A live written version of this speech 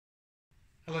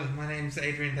Hello, my name's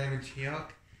Adrian David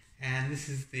Chioc, and this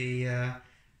is the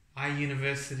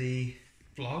iUniversity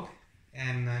blog,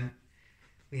 and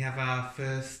we have our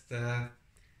first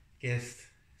guest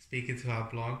speaker to our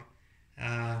blog,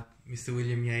 Mr.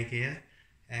 William Yeager,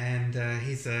 and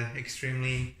he's an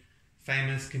extremely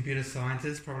famous computer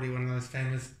scientist, probably one of the most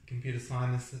famous computer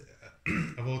scientists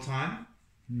of all time,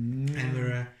 and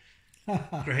we're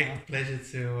a great pleasure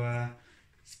to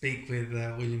speak with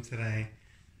William today.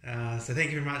 So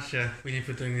thank you very much, William,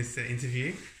 for doing this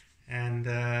interview. And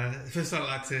first I'd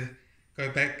like to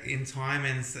go back in time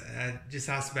and just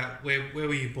ask about where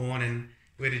were you born and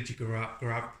where did you grow up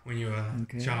when you were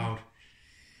a child?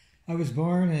 I was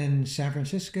born in San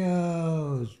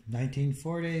Francisco,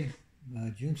 1940,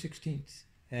 June 16th,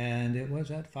 and it was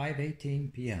at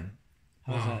 5:18 p.m.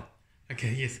 How's that?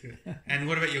 Okay, yes, good. And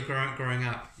what about your growing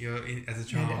up? As a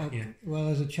child? Well,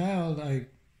 as a child,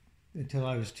 until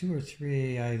I was 2 or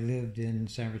 3, I lived in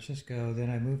San Francisco. Then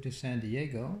I moved to San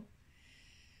Diego,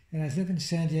 and I lived in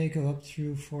San Diego up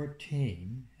through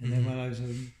 14. And then when I was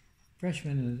a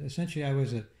freshman, essentially I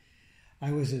was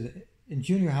in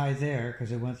junior high there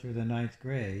because I went through the 9th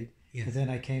grade. Yes. And then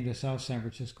I came to South San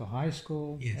Francisco High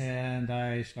School, and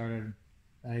I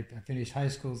finished high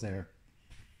school there.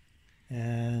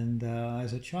 And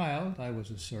as a child, I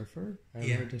was a surfer. I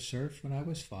learned to surf when I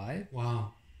was 5.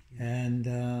 Wow. And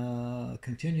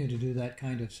continued to do that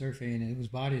kind of surfing. It was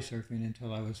body surfing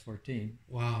until I was 14.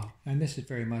 Wow. I missed it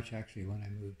very much, actually, when I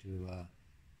moved to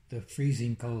the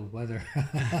freezing cold weather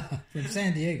from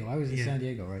San Diego. I was in San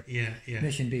Diego, right? Yeah.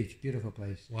 Mission Beach, beautiful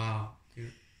place. Wow.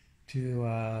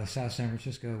 To South San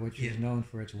Francisco, which is known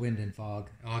for its wind and fog.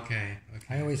 Okay.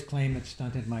 I always claim it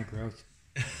stunted my growth.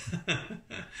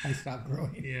 I stopped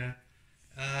growing. Yeah.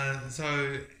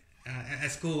 So,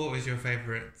 at school, what was your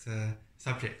favorite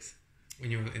subjects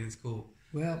when you were in school?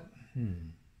 Well,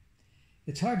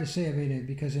 it's hard to say. I mean,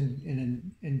 because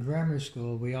in grammar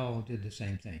school, we all did the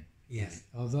same thing. Yes.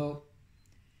 Right? Although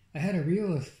I had a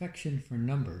real affection for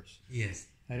numbers. Yes.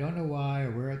 I don't know why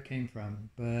or where it came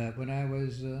from, but when I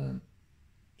was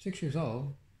 6 years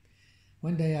old,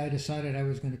 one day I decided I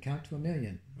was going to count to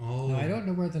 1,000,000. Oh. Now, I don't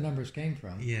know where the numbers came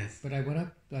from. Yes. But I went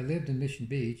up, I lived in Mission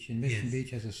Beach, and Mission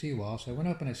Beach has a seawall, so I went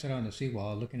up and I sat on the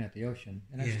seawall looking at the ocean,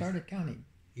 and I started counting.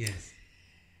 Yes.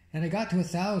 And I got to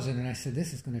 1,000, and I said,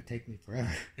 this is going to take me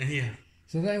forever. Yeah.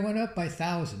 So then I went up by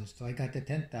thousands, so I got to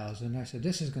 10,000, and I said,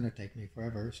 this is going to take me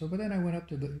forever. So, but then I went up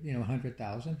to,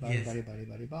 100,000, blah.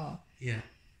 Yeah.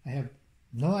 I have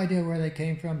no idea where they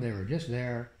came from. They were just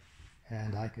there,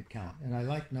 and I could count. And I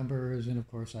liked numbers, and of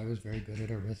course I was very good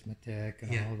at arithmetic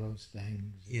and all those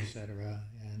things, etc.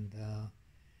 And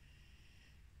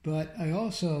but I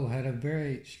also had a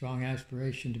very strong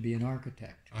aspiration to be an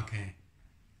architect. Okay.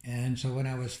 And so when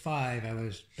I was 5, I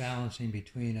was balancing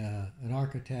between an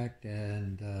architect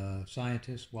and a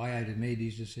scientist. Why I had made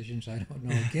these decisions, I don't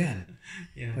know again.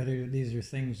 But these are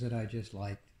things that I just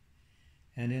liked.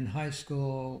 And in high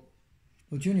school,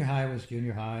 well, junior high was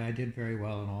junior high. I did very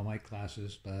well in all my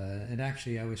classes. And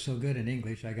actually, I was so good in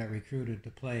English, I got recruited to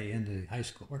play in the high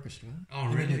school orchestra. Oh,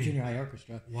 really? In the junior high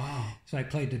orchestra. Wow. So I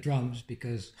played the drums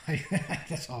because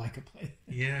that's all I could play.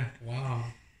 Yeah, wow.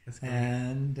 That's great.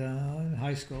 And in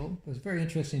high school, it was a very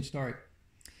interesting story.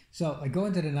 So I go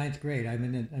into the 9th grade. I'm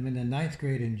in the 9th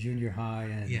grade in junior high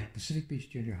and Pacific Beach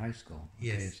Junior High School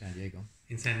in San Diego.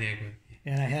 In San Diego.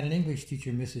 And I had an English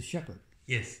teacher, Mrs. Shepard.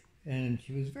 Yes. And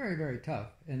she was very, very tough.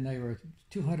 And there were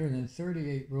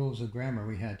 238 rules of grammar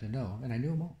we had to know. And I knew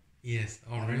them all. Yes.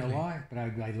 Oh, really? I don't know why, but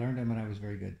I learned them and I was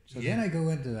very good. So then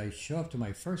I show up to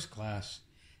my first class,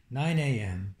 9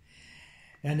 a.m.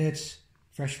 And it's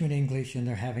freshman English and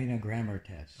they're having a grammar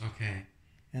test. Okay.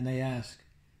 And they ask,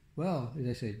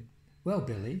 they said,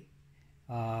 Billy,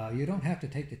 you don't have to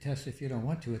take the test if you don't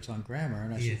want to. It's on grammar.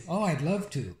 And I said, I'd love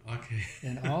to. Okay.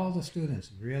 And all the students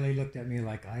really looked at me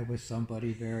like I was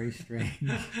somebody very strange.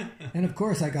 And of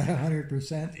course I got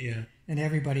 100%. Yeah. And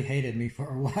everybody hated me for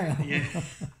a while. Yeah.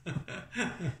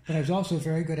 But I was also a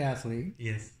very good athlete.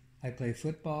 Yes. I played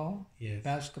football,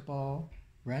 basketball,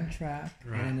 ran track,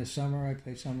 and in the summer I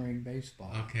played summer league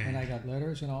baseball. Okay. And I got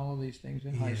letters and all of these things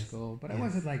in high school. But I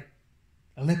wasn't like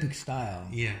Olympic style.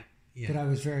 Yeah. But I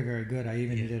was very, very good. I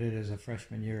even did it as a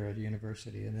freshman year at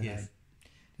university. And then I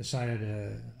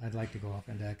decided I'd like to go off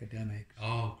into academics.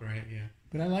 Oh, great, yeah.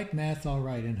 But I liked math all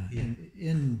right.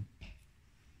 In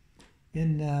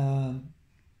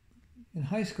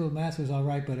high school, math was all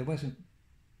right, but it wasn't...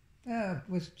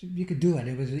 you could do it.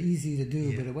 It was easy to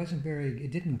do, but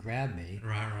it didn't grab me.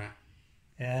 Right.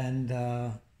 And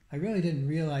I really didn't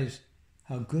realize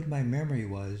how good my memory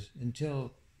was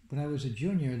until when I was a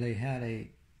junior, they had a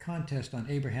contest on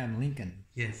Abraham Lincoln.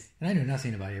 Yes. And I knew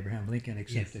nothing about Abraham Lincoln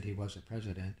except that he was a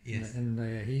president. Yes. And the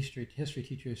history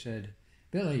teacher said,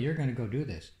 Billy, you're going to go do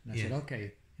this. And I said,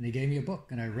 okay. And he gave me a book,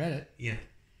 and I read it. Yeah.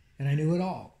 And I knew it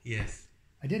all. Yes.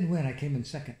 I didn't win. I came in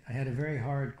second. I had a very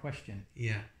hard question.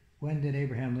 Yeah. When did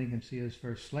Abraham Lincoln see his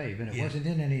first slave? And it wasn't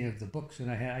in any of the books that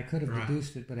I had. I could have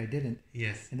deduced it, but I didn't.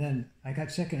 Yes. And then I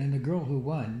got second, and the girl who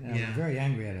won, and I was very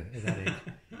angry at that age,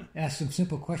 asked some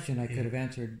simple question I could have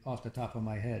answered off the top of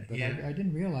my head. But I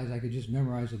didn't realize I could just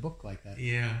memorize a book like that.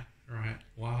 Yeah, right.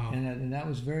 Wow. And that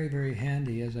was very, very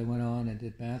handy as I went on and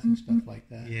did math and stuff like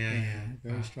that. Yeah.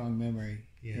 Very strong memory.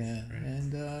 Yes, yeah. right.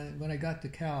 And when I got to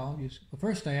Cal,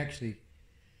 first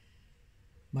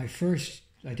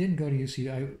I didn't go to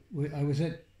UC. When I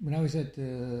was at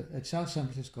South San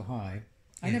Francisco High.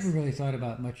 I never really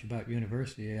thought much about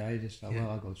university. I just thought,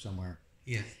 well, I'll go somewhere.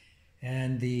 Yes.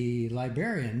 And the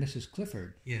librarian, Mrs.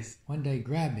 Clifford, one day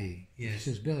grabbed me. She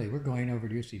says, Billy, we're going over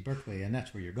to UC Berkeley, and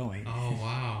that's where you're going. Oh,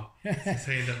 wow.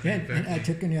 And I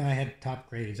took, I had top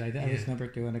grades. I was number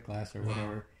 2 in the class or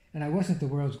whatever. And I wasn't the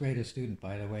world's greatest student,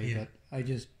 by the way, but I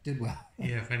just did well.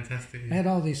 Yeah, fantastic. I had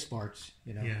all these sports,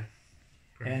 Yeah.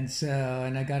 Great.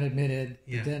 And I got admitted.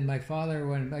 But then my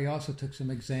father, I also took some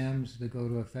exams to go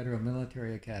to a federal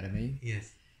military academy.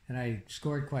 Yes. And I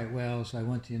scored quite well, so I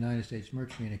went to the United States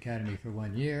Merchant Academy for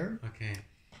 1 year. Okay.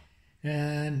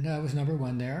 And I was number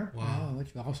 1 there. Wow.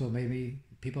 Which also made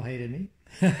people hated me.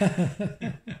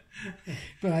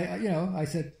 But I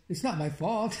said, it's not my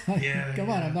fault. Come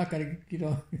on, I'm not going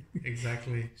to,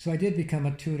 Exactly. So I did become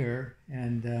a tutor,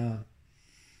 and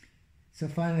so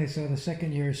finally, the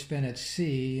second year spent at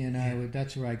sea, and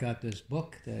that's where I got this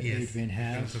book that Adrian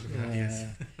has,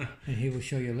 and he will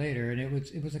show you later. And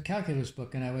it was a calculus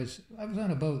book, and I was on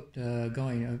a boat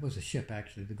going. It was a ship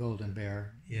actually, the Golden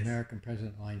Bear, American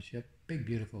President Line ship, big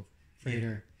beautiful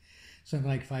freighter, something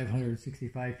like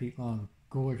 565 feet long,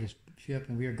 gorgeous ship.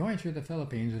 And we were going through the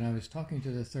Philippines, and I was talking to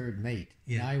the third mate.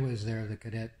 And I was there, the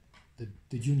cadet,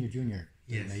 the junior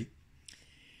mate,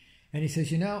 and he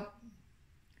says,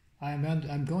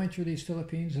 I'm going through these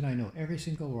Philippines, and I know every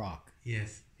single rock.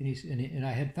 Yes. And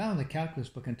I had found the calculus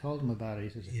book and told him about it. He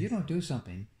says, if you don't do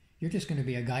something, you're just going to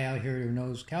be a guy out here who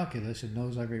knows calculus and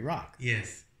knows every rock.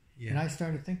 Yes. Yeah. And I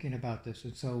started thinking about this.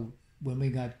 And so when we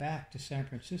got back to San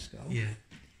Francisco,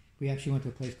 we actually went to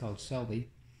a place called Selby.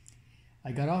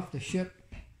 I got off the ship,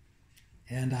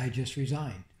 and I just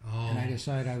resigned. Oh. And I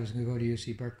decided I was going to go to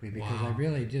UC Berkeley because I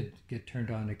really did get turned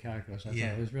on to calculus. I thought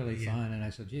it was really fun. And I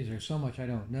said, geez, there's so much I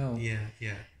don't know.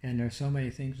 Yeah. And there's so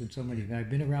many things and so many. I've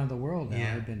been around the world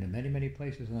now. I've been to many, many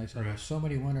places. And I said, there's so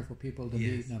many wonderful people to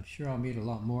meet. And I'm sure I'll meet a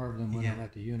lot more of them when I'm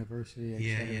at the university, et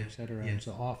cetera, et cetera. And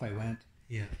so off I went.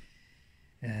 Yeah.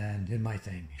 And did my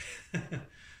thing.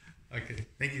 Okay.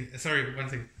 Thank you. Sorry, one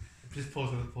thing. Just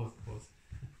pause.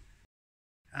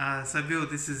 So, Bill,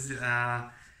 this is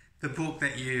the book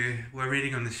that you were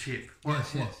reading on the ship.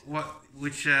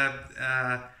 Which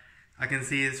I can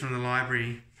see is from the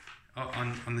library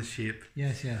on the ship.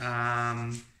 Yes.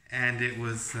 And it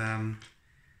was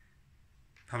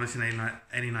published in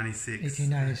 1896.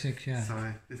 1896, yeah.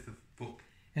 So this is the book.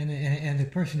 And the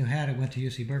person who had it went to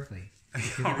UC Berkeley.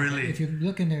 Oh, really? If you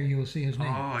look in there, you will see his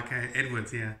name. Oh, okay.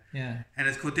 Edwards, yeah. Yeah. And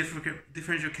it's called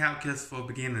Differential Calculus for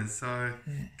Beginners. So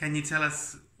can you tell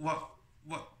us what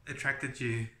attracted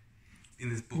you in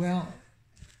this book? Well,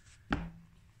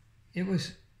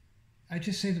 I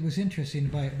just say it was interesting,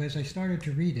 but as I started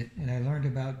to read it and I learned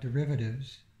about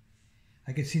derivatives,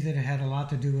 I could see that it had a lot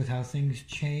to do with how things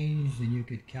changed, and you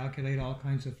could calculate all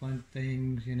kinds of fun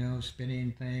things,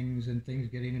 spinning things and things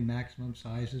getting in maximum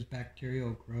sizes,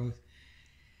 bacterial growth.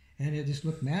 And it just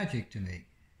looked magic to me.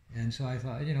 And so I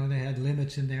thought, they had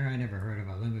limits in there. I never heard of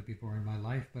a limit before in my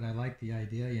life, but I liked the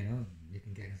idea, you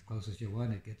can get as close as you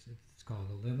want. It's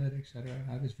called a limit, etc.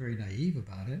 I was very naive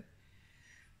about it.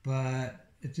 But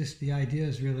the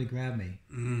ideas really grabbed me.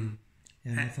 Mm.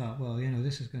 And I thought, well,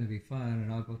 this is going to be fun,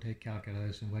 and I'll go take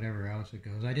calculus and whatever else it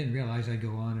goes. I didn't realize I'd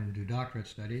go on and do doctorate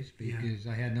studies because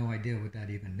I had no idea what that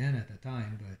even meant at the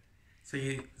time. But so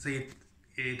you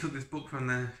took this book from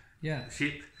the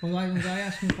ship? Well, I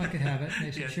asked them if I could have it, and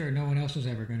they said, sure, no one else was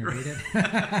ever going to read it.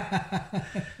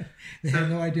 They had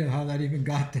no idea how that even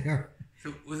got there.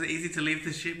 So was it easy to leave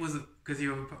the ship? Was it because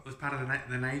you was part of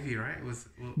the Navy, right?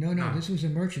 No, this was a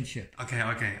merchant ship. Okay.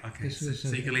 This was so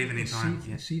you could leave any time.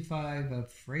 C5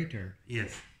 freighter.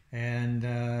 Yes. And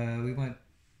we went.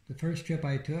 The first trip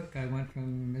I took, I went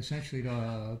from essentially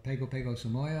to Pago Pago,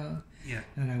 Samoa. Yeah.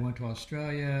 And I went to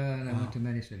Australia, and I went to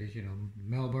many cities.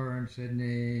 Melbourne,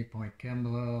 Sydney, Point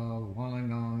Kembla,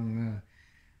 Wollongong,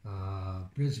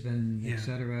 Brisbane,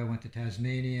 etc. Went to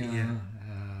Tasmania,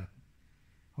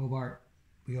 Hobart.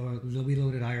 We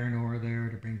loaded iron ore there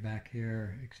to bring back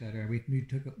here, etc. We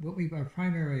took our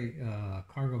primary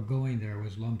cargo going there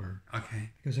was lumber. Okay.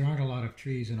 Because there aren't a lot of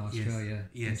trees in Australia.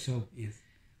 Yes. And so yes.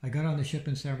 I got on the ship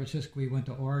in San Francisco. We went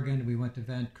to Oregon. We went to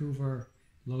Vancouver.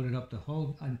 Loaded up the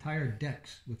whole entire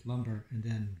decks with lumber, and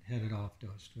then headed off to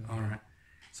Australia. All right.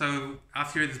 So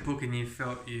after you read this book and you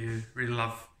felt you really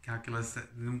love calculus,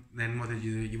 then what did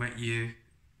you do?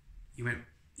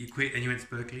 You quit and you went to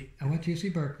Berkeley? I went to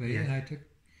UC Berkeley,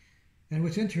 and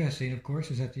what's interesting, of course,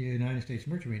 is at the United States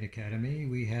Merchant Marine Academy,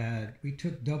 we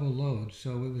took double loads,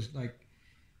 so it was like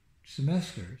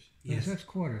semesters. Yes. That's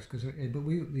quarters, but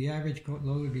the average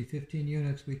load would be 15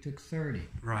 units. We took 30.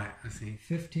 Right, I see.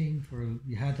 15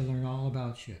 you had to learn all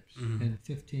about ships, and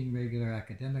 15 regular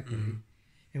academically.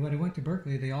 And when I went to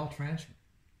Berkeley, they all transferred.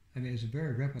 I mean, it was a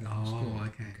very reputable school. Oh,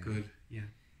 okay, good, yeah.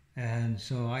 And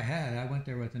so I went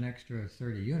there with an extra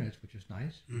 30 units, which is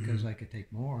nice because I could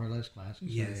take more or less classes.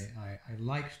 Yes. I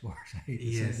like sports. I hate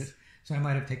to say it. So I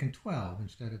might have taken 12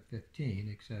 instead of 15,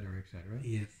 et cetera, et cetera.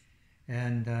 Yes.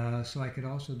 And so I could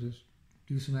also just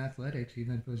do some athletics,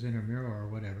 even if it was intramural or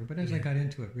whatever. But as I got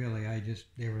into it, really,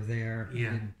 they were there.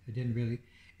 Yeah. I didn't really.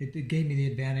 It gave me the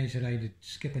advantage that I could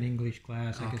skip an English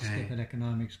class, I could skip an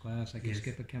economics class, I could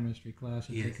skip a chemistry class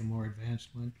and take a more advanced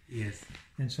one. Yes.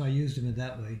 And so I used them in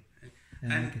that way,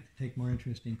 and I could take more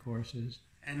interesting courses.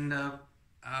 And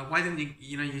why didn't you?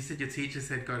 You said your teacher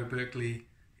said go to Berkeley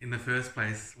in the first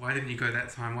place. Why didn't you go that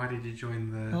time? Why did you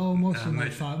join the?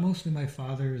 Mostly my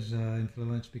father's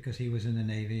influence, because he was in the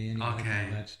Navy and he liked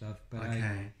all that stuff. But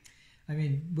I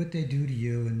mean, what they do to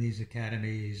you in these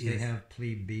academies, they have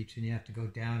plebe beats, and you have to go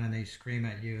down and they scream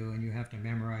at you, and you have to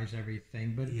memorize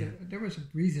everything. But there was a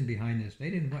reason behind this. They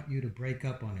didn't want you to break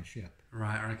up on a ship.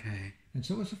 Right, okay. And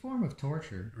so it was a form of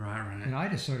torture. Right. And I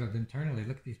just sort of internally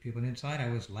looked at these people, and inside I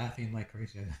was laughing like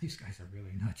crazy. These guys are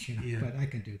really nuts, but I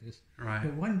can do this. Right.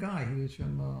 But one guy who was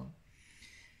from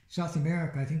South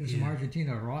America, I think it was from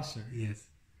Argentina, Rosser. Yes.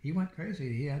 He went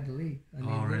crazy. He had to leave. I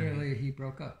mean, literally, he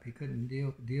broke up. He couldn't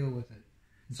deal with it.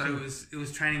 So it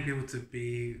was training people to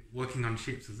be working on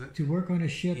ships, is it? To work on a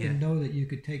ship and know that you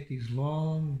could take these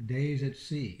long days at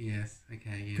sea. Yes,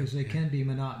 okay, yeah. Because they can be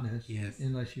monotonous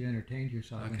unless you entertained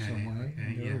yourself in some way. Okay,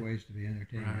 and there are ways to be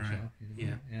entertaining yourself.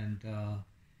 Yeah. And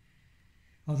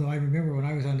although I remember when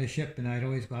I was on the ship and I'd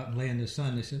always go out and lay in the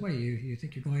sun, they said, "What, you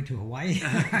think you're going to Hawaii?"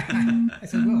 I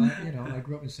said, "Well, I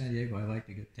grew up in San Diego. I like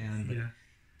to get tan, but."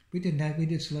 We did that. We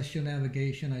did celestial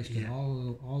navigation. I stood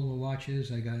all the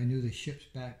watches. I knew the ships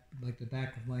like the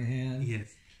back of my hand.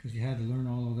 Yes. Because you had to learn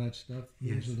all of that stuff.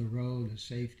 Rules of the road, the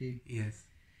safety. Yes.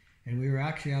 And we were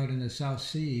actually out in the South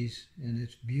Seas, and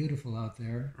it's beautiful out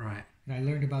there. Right. And I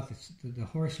learned about the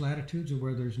horse latitudes of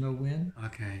where there's no wind.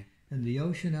 Okay. And the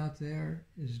ocean out there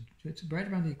it's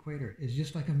right around the equator. It's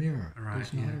just like a mirror. Right.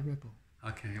 There's not a ripple.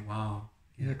 Okay. Wow.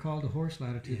 And they're called the horse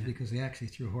latitudes because they actually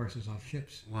threw horses off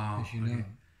ships. Wow. As you know.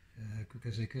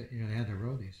 Because they could, they had to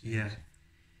row these things. Yeah.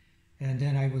 And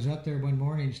then I was up there one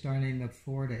morning starting the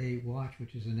 4 to 8 watch,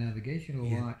 which is a navigational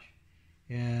watch,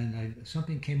 and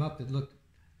something came up that looked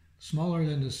smaller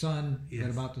than the sun, but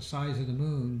about the size of the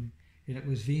moon, and it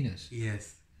was Venus.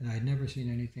 Yes. And I'd never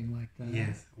seen anything like that.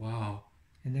 Yes. Wow.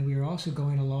 And then we were also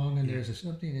going along, and there's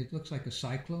something that looks like a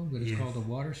cyclone, but it's called a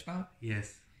water spout.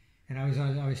 Yes. And I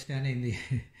was standing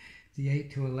the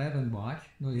 8 to 11 watch.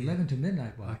 No, the 11 to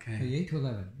midnight watch. Okay. The 8 to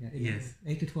 11. Yeah,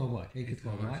 8 to 12 watch. 8 to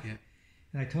 12 watch. Yeah.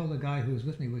 And I told the guy who was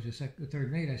with me, was the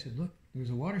third mate, I said, "Look, there's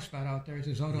a water spout out there." He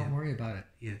says, "Oh, don't worry about it."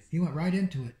 Yes. He went right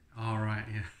into it. All right,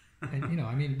 yeah. And,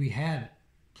 I mean, we had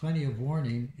plenty of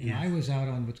warning. And I was out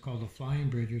on what's called the flying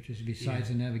bridge, which is besides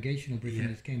the navigational bridge,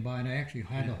 and it came by, and I actually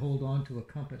had to hold on to a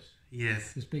compass.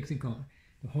 Yes. This big thing called,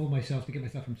 to hold myself, to get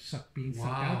myself from being sucked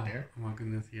out there. Oh, my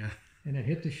goodness, yeah. And it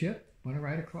hit the ship. Went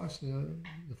right across the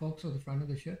folks on the front of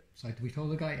the ship. It's like we told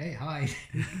the guy, "Hey, hide."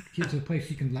 Here's a place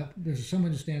you can. There's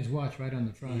someone who stands watch right on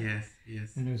the front.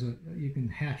 Yes. And you can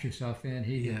hatch yourself in.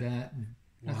 He did that, and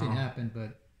nothing happened,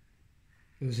 but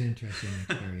it was an interesting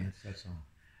experience. That's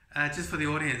all. Just for the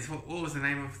audience, what was the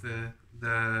name of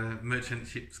the merchant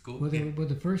ship school? Well,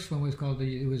 the first one was called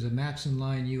it was a Matson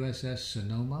Line USS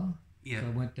Sonoma. Yeah. So I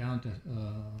went down to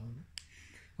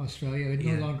Australia. It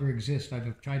no longer exists.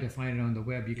 I've tried to find it on the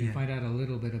web. You can find out a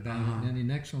little bit about it. And then the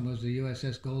next one was the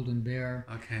USS Golden Bear,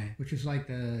 which was like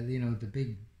the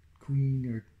big queen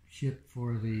or ship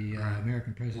for the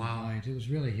American President Lines. It was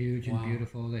really huge and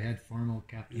beautiful. They had formal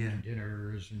captain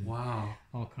dinners and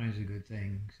all kinds of good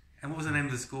things. And what was the name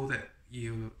of the school that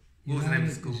you What was the name of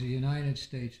the school? It's the United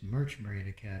States Merchant Marine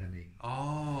Academy.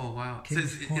 Oh, wow.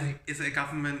 Kings Point. Is it a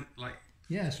government, like...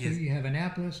 Yes, you have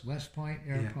Annapolis, West Point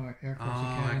Air Force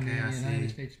Academy, okay, the United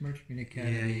States Merchant Marine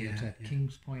Academy. It's at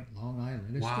Kings Point, Long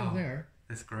Island. It's still there.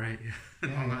 That's great.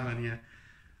 Long Island, yeah.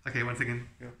 Okay, one second.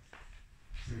 Go.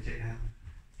 Let me check that.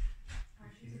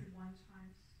 She said 1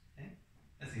 times. Yeah?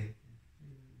 That's it.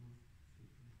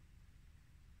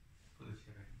 Put the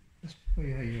chair back. Oh,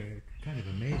 yeah, you're kind of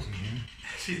amazing, huh?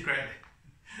 She's great.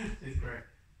 She's great.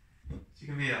 She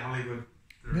can be a Hollywood.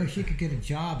 No, she could get a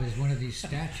job as one of these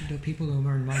statue people who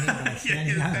earn money by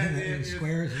standing out in the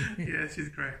squares. Yeah, she's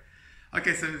great.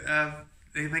 Okay, so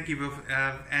thank you both.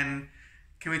 And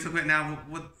can we talk about now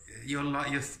what your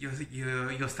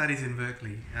studies in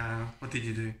Berkeley? What did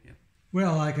you do? Yeah.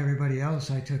 Well, like everybody else,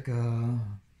 I took a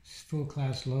full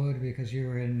class load because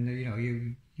you're in.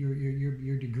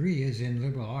 Your degree is in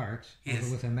liberal arts,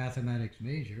 with a mathematics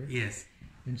major. Yes.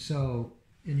 And so,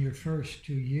 in your first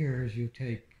 2 years, you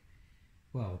take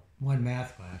one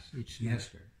math class each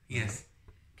semester. Yes.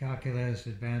 Calculus,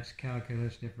 advanced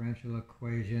calculus, differential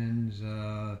equations,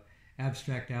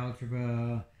 abstract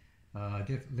algebra,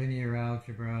 linear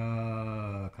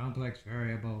algebra, complex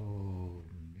variable,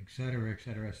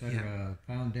 etc.,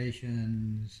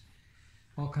 foundations,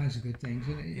 all kinds of good things.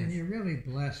 And you're really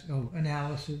blessed. Oh,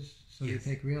 analysis. So you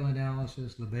take real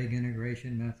analysis, Lebesgue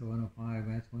integration, Math 105,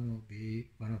 Math 105B,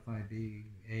 105B,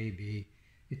 A, B.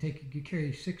 You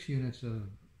carry 6 units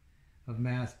of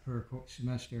math per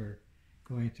semester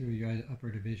going through your upper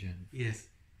division. Yes.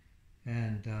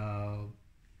 And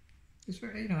it's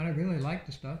very, I really liked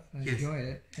the stuff. I enjoyed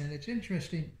it. And it's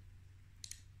interesting.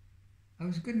 I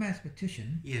was a good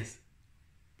mathematician. Yes.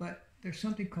 But there's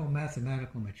something called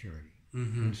mathematical maturity.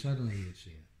 Mm-hmm. And suddenly you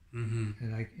see it. Mm-hmm.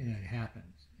 And it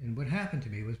happens. And what happened to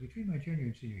me was between my junior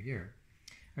and senior year,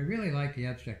 I really liked the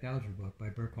abstract algebra book by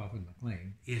Birkhoff and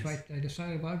MacLean. Yes. So I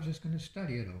decided, I was just going to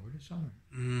study it over the summer.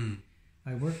 Mm.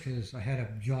 I had a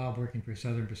job working for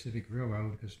Southern Pacific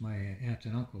Railroad because my aunt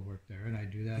and uncle worked there, and I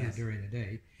do that during the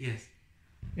day. Yes.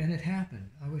 And it happened.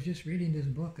 I was just reading this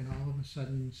book, and all of a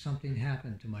sudden, something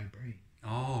happened to my brain.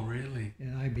 Oh, really?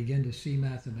 And I began to see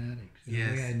mathematics in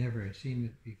a way I never had seen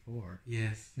it before.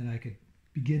 Yes. And I could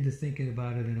begin to think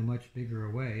about it in a much bigger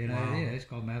way. And it's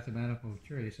called mathematical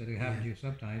maturity. So it happens to you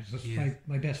sometimes.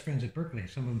 My best friends at Berkeley,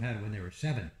 some of them had it when they were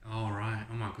 7. Oh, right.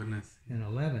 Oh, my goodness. And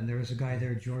 11. There was a guy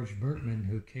there, George Berkman,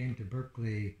 who came to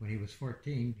Berkeley when he was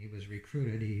 14. He was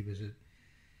recruited. He was at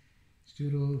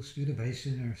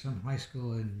Stuyvesant or some high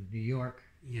school in New York.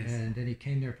 Yes. And then he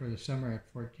came there for the summer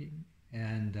at 14.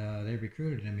 And they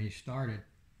recruited him. He started.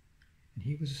 And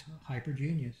he was a hyper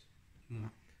genius. Mm.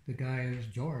 The guy is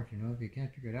George, if you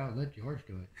can't figure it out, let George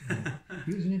do it.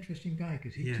 He was an interesting guy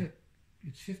because he took,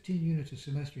 it's 15 units a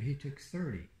semester, he took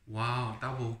 30. Wow,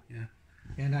 double, yeah.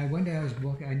 And one day I was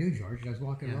walking, I knew George, I was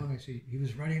walking along, he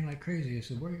was running like crazy. I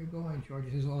said, "Where are you going, George?"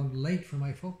 He says, "Well, I'm late for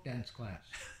my folk dance class."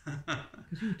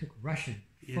 Because he took Russian,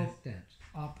 folk dance,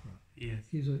 opera. Yes.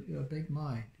 He's a big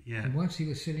mind. Yeah. And once he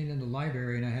was sitting in the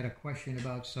library and I had a question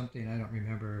about something, I don't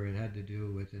remember, it had to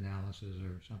do with analysis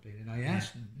or something. And I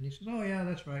asked him, and he says, "Oh yeah,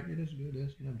 that's right, you just do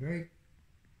this." Very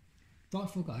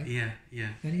thoughtful guy. Yeah, yeah.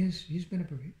 And he's been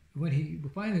when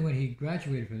he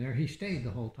graduated from there, he stayed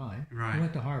the whole time. Right. He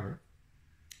went to Harvard.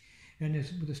 And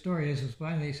the story is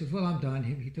finally he says, "Well, I'm done."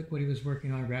 He took what he was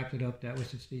working on, wrapped it up. That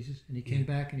was his thesis, and he came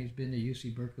back, and he's been to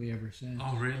UC Berkeley ever since.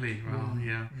 Oh, really? Wow,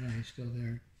 yeah. Yeah, he's still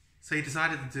there. So you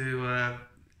decided to do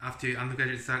after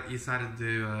undergraduate, you decided to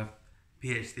do a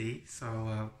PhD.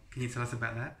 So can you tell us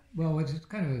about that? Well, it's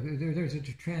kind of there's a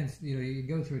you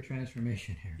go through a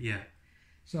transformation here. Yeah.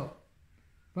 So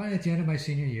finally, at the end of my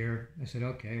senior year, I said,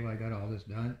 "Okay, well, I got all this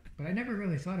done," but I never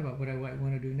really thought about what I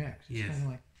want to do next. It's kind of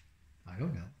like, I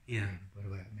don't know. Yeah. What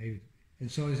do I maybe?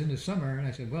 And so it was in the summer, and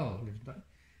I said, "Well,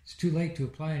 it's too late to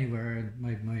apply anywhere." And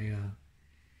my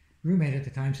roommate at the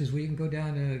time says, "Well, you can go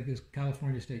down to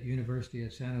California State University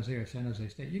at San Jose or San Jose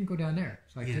State. You can go down there."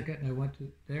 So I took it, and I went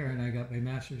there, and I got my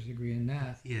master's degree in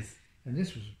math. Yes. And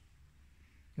this was,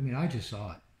 I just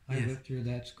saw it. I went through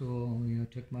that school,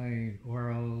 took my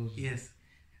orals. Yes.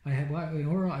 I had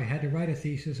to write a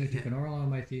thesis. I took an oral on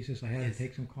my thesis. I had to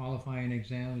take some qualifying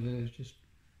exams. It was just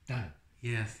done.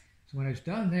 Yes. So when I was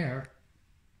done there,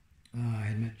 I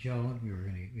had met Joan.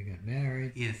 We got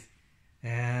married. Yes.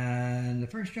 And the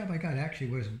first job I got actually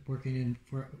was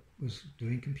was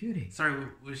doing computing. Sorry,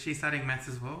 was she studying maths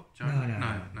as well, Joan?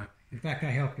 No. In fact, I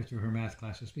helped her through her math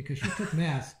classes because she took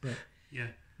math, but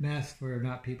math for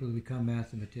not people to become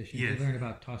mathematicians. Yes. You learn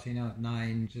about tossing out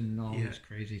nines and all these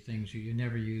crazy things you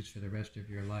never use for the rest of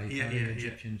your life. Yeah, the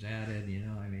Egyptians added,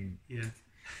 Yeah.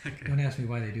 Okay. Don't ask me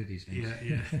why they do these things.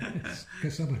 Yeah.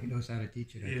 Because somebody knows how to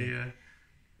teach it. I think. Yeah.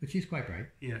 But she's quite bright.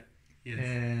 Yeah. Yes.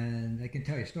 And I can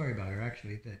tell you a story about her,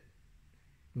 actually, that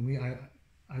when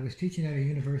I was teaching at a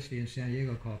university in San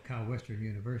Diego called Cal Western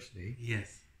University.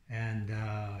 Yes. And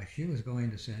she was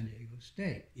going to San Diego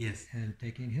State. Yes. And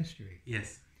taking history.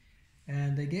 Yes.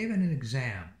 And they gave an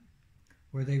exam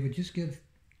where they would just give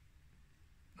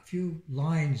a few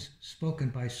lines spoken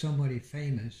by somebody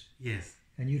famous. Yes.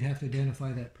 And you'd have to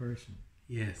identify that person.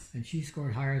 Yes. And she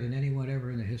scored higher than anyone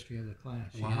ever in the history of the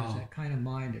class. She Wow. has that kind of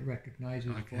mind that recognizes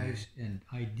voice and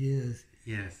ideas,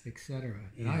 yes, etc.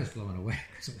 And yes. I was blown away.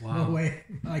 So Wow. no way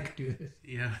I could do this.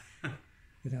 Yeah.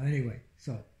 But anyway,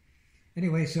 so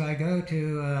I go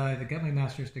to get my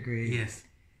master's degree. Yes.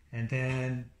 And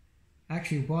then,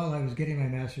 actually, while I was getting my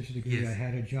master's degree, Yes. I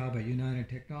had a job at United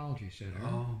Technology Center.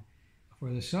 Oh.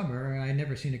 For the summer. I had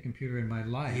never seen a computer in my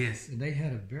life. Yes. And they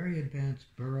had a very advanced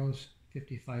Burroughs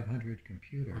 5500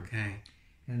 computer. Okay.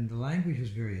 And the language was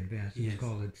very advanced. It was Yes.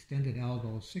 called Extended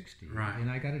Algol 60. Right. And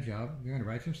I got a job. You're going to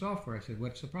write some software. I said,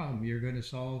 what's the problem? You're going to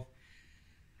solve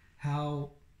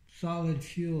how solid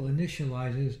fuel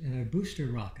initializes in a booster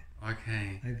rocket.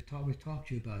 Okay. We've talked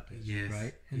to you about this, Yes.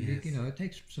 right? And Yes. it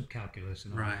takes some calculus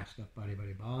and all Right. that stuff, blah.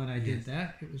 And I Yes. did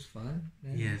that. It was fun.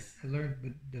 And Yes. I learned,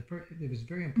 but it was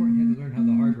very important. You had to learn how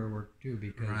the hardware worked too,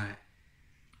 because Right.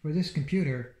 for this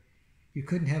computer, you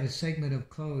couldn't have a segment of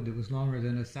code that was longer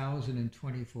than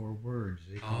 1,024 words.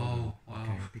 They called Oh, them.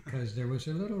 wow. Okay, because there was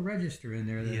a little register in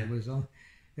there that Yeah.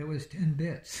 was 10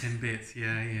 bits, 10 bits.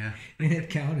 Yeah. and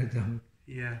it counted them.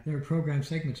 Yeah. They were programmed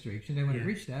segment streaks, and then when it Yeah.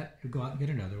 reached that, you'd go out and get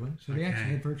another one. So they actually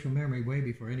Okay. had virtual memory way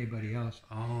before anybody else.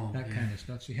 Oh. That yeah. kind of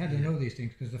stuff. So you had to Yeah. know these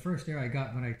things, because the first error I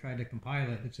got when I tried to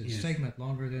compile it, it said Yes. segment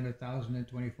longer than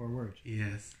 1,024 words.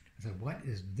 Yes. I said, what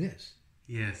is this?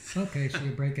 Yes. Okay, so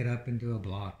you break it up into a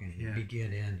block and Yeah.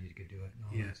 begin, end, you could do it and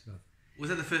all Yeah. that stuff. Was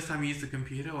that the first time you used a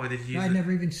computer, or did you use I'd it?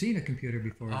 never even seen a computer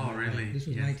before. Oh, really? This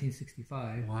was Yes.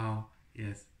 1965. Wow.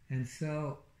 Yes. And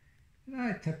so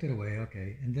I tucked it away,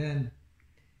 okay. And then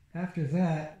after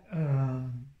that...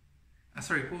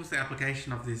 Sorry, what was the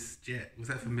application of this jet? Was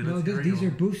that for no, military? these or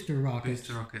are booster rockets.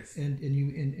 booster rockets. And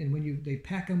when they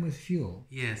pack them with fuel,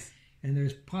 Yes. and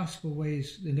there's possible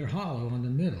ways, and they're hollow on the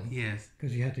middle, Yes.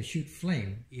 because you have to shoot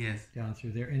flame Yes. down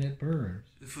through there, and it burns.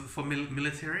 For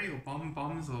military or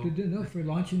bombs or? No, for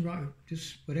launching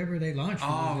just whatever they launched.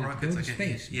 Oh, to rockets, go to okay.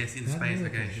 space. Yes, in Not space,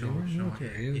 military. okay, They sure, weren't sure,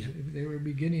 military. yeah, They were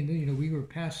beginning, we were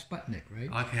past Sputnik,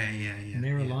 right? Okay, yeah. And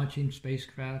they were yeah. launching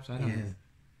spacecrafts. I don't Yes. know.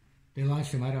 They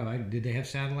launched them. I don't know. Did they have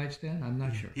satellites then? I'm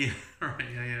not sure. Yeah, right,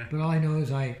 yeah. But all I know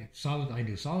is I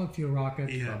do solid fuel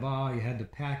rockets, Yeah. You had to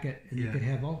pack it, and you Yeah. could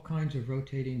have all kinds of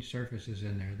rotating surfaces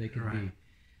in there. They could be Right.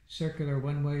 circular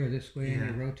one way or this way, and Yeah.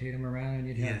 you rotate them around, and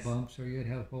you'd have Yes. bumps, or you'd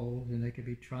have holes, and they could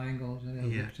be triangles and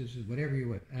Yeah. ellipses, whatever you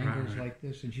would, angles right. like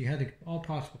this. And she had all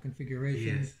possible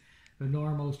configurations, Yes. the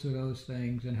normals to those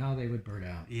things, and how they would burn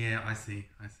out. Yeah, I see,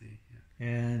 yeah.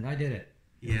 And I did it.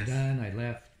 It Yes. was done. I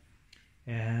left,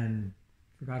 and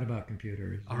forgot about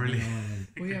computers. Oh, really?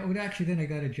 Actually, then I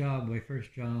got a job, my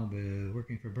first job,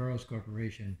 working for Burroughs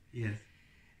Corporation. Yes.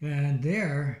 And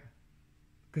there,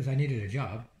 because I needed a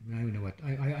job, and I didn't know what,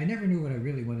 I never knew what I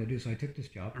really wanted to do, so I took this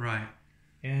job. Right.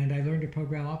 And I learned to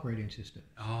program operating systems.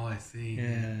 Oh, I see.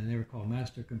 And they were called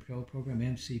Master Control Program,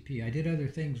 MCP. I did other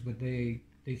things, but they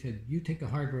said, you take the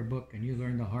hardware book and you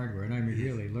learn the hardware. And I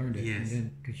really learned it. Yes.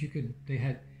 And then, because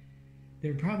they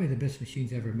were probably the best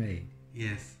machines ever made.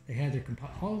 Yes. They had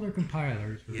all their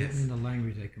compilers were Yes. written in the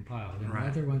language they compiled, and Right.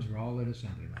 the other ones were all in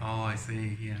assembly language. Oh, I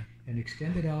see, yeah. And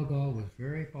Extended Algol was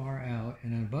very far out,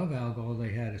 and above Algol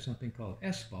they had something called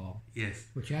SBAL, Yes.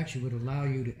 which actually would allow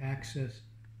you to access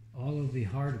all of the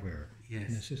hardware.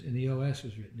 Yes. And the OS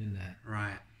was written in that.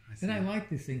 Right. I see. And I like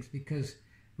these things because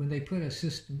when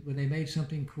they made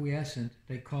something quiescent,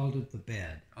 they called it the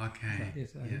bed. Okay.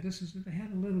 They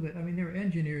had a little bit, they were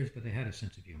engineers, but they had a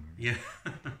sense of humor. Yeah.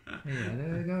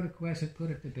 They go to quiescent,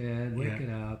 put it to bed, wake Yeah. it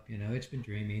up, it's been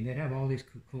dreaming. They'd have all these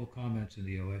cool comments in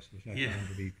the OS, which I Yeah. found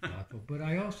to be thoughtful. But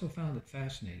I also found it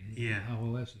fascinating how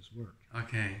OSs work.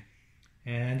 Okay.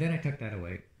 And then I took that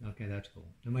away. Okay, that's cool.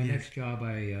 Then my Yes. next job,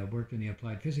 I worked in the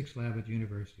Applied Physics Lab at the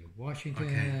University of Washington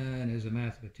as a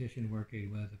mathematician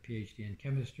working with a PhD in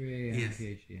chemistry and Yes. a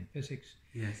PhD in physics.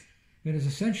 Yes. It was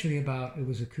essentially it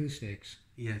was acoustics.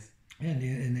 Yes.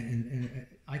 And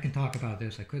I can talk about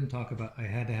this. I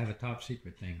had to have a top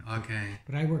secret thing. Okay.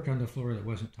 But I worked on the floor that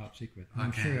wasn't top secret. I'm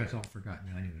Okay. sure that's all forgotten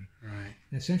now anyway. Right.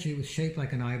 And essentially, it was shaped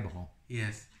like an eyeball.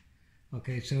 Yes.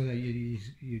 Okay, so that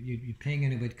you'd ping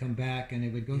and it would come back and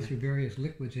it would go through various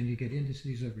liquids and you get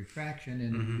indices of refraction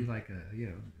and it would be like a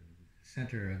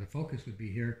center, the focus would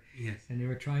be here. Yes. And they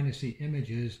were trying to see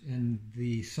images and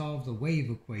solve the wave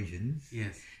equations.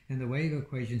 Yes. And the wave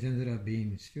equations ended up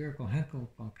being spherical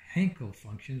Hankel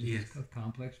functions Yes. of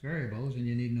complex variables, and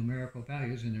you need numerical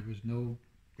values, and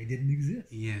they didn't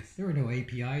exist. Yes. There were no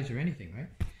APIs or anything, right?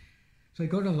 So I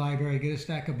go to the library, get a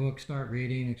stack of books, start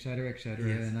reading, et cetera,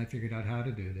 Yes. and I figured out how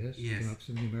to do this. Yes. Came up with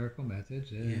some numerical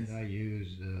methods, and Yes. I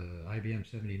used IBM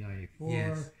 7094,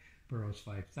 Yes. Burroughs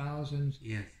 5000s,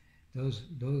 Yes. those,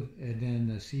 and then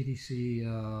the CDC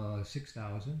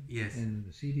 6000. Yes. And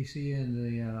the CDC and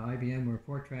the IBM were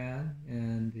Fortran,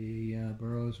 and the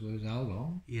Burroughs was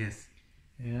Algol. Yes.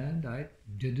 And I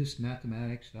did this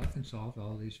mathematics stuff and solved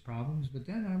all these problems, but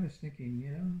then I was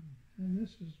thinking,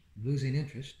 this is losing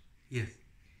interest. Yes.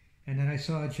 And then I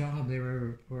saw a job. They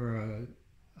were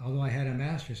although I had a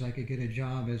master's, I could get a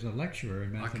job as a lecturer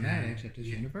in mathematics at this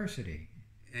university.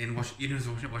 In Washington,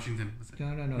 was it?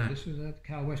 No. This was at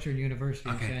Cal Western University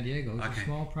in San Diego. It's a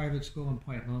small private school in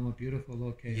Point Loma, beautiful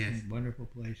location, Yes. wonderful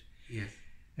place. Yes.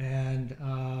 And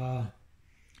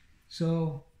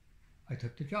so I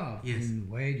took the job. Yes. And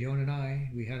Wade, Joan, and I,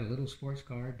 we had a little sports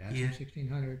car, Datsun Yeah.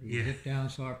 1600. We Yeah. zipped down,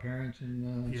 saw our parents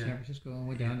in Yeah. San Francisco, and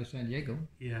went down to San Diego.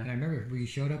 Yeah. And I remember we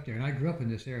showed up there, and I grew up in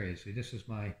this area, so this is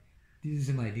my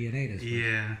DNA. This place.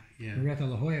 Yeah. Yeah. We were at the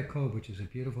La Jolla Cove, which is a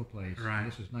beautiful place. Right.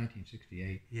 This was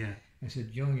 1968. Yeah. I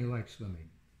said, Joan, you like swimming?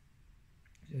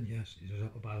 She said, yes. It was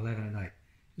about 11 at night.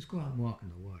 Just go out and walk in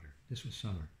the water. This was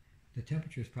summer. The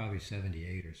temperature was probably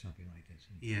 78 or something like this.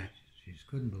 And Yeah. She just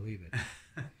couldn't believe it.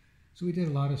 So we did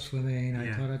a lot of swimming. I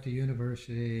Yeah. taught at the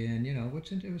university, and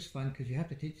it was fun because you have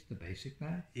to teach the basic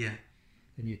math. Yeah.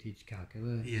 Then you teach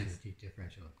calculus, Yes. you teach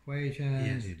differential equations,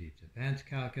 Yes. you teach advanced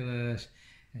calculus,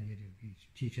 and you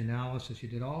teach analysis. You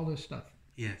did all this stuff.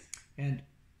 Yes. And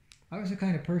I was the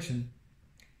kind of person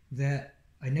that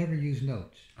I never use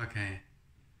notes. Okay. I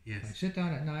Yes. sit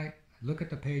down at night, I look at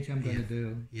the page I'm going to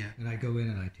do, Yeah. and I go in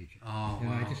and I teach it. Oh, And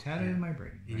wow. I just had it in my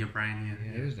brain. In your brain, yeah.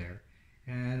 Yeah, it was there.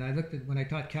 And when I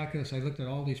taught calculus, I looked at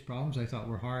all these problems I thought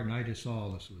were hard, and I just saw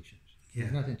all the solutions. Yeah.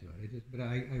 There's nothing to it. But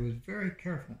I was very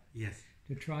careful Yes.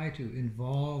 to try to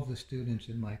involve the students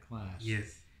in my class.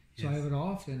 Yes. So I would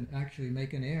often actually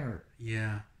make an error.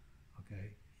 Yeah.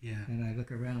 Okay. Yeah. And I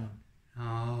look around.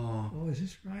 Oh. Oh, is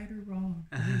this right or wrong?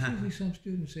 And there's usually some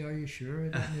students say, "Are you sure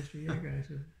that Mr. Yeager?" And I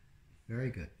said,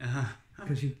 "Very good,"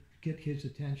 because you get kids'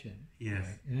 attention. Yes.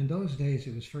 Right? And in those days,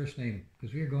 it was first name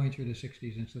because we were going through the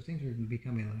 '60s, and so things were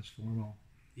becoming less formal.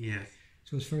 Yes.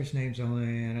 So it was first names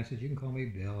only, and I said, "You can call me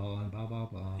Bill," and blah blah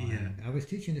blah. Yeah. And I was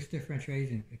teaching this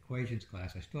differentiation equations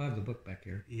class. I still have the book back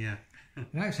here, Yeah.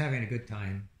 and I was having a good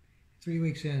time. 3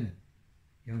 weeks in,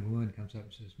 a young woman comes up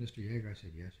and says, "Mr. Yeager." I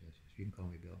said, "Yes, yes, yes. You can call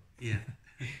me Bill." Yeah.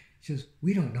 She says,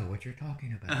 "We don't know what you're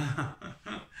talking about."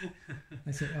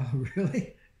 I said, "Oh,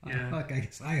 really?" Yeah. Oh, fuck, I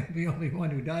guess I am the only one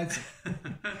who does.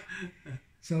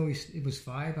 So it was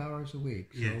 5 hours a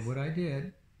week. So Yes. what I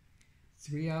did,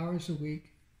 3 hours a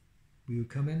week, we would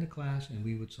come into class and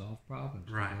we would solve problems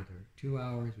Right. together. 2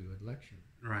 hours, we would lecture.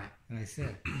 Right. And I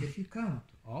said, if you come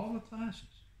to all the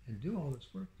classes and do all this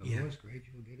work, the Yeah. lowest grade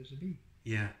you'll get is a B.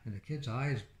 Yeah. And the kids'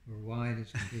 eyes were wide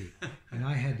as can be. And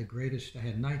I had I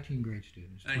had 19 grade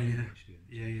students, 20 yeah. grade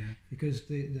students. Yeah. Yeah. Because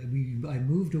I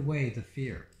moved away the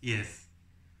fear. Yes.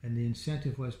 And the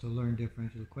incentive was to learn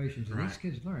differential equations. And Right. these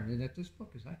kids learned. And that this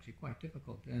book is actually quite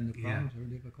difficult. And the Yeah. problems were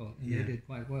difficult. And Yeah. they did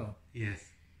quite well.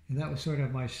 Yes. And that was sort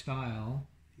of my style.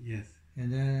 Yes.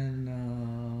 And then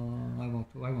I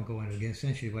won't go into again.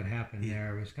 Essentially what happened Yeah.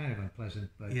 there was kind of unpleasant.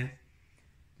 But Yes.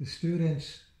 the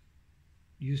students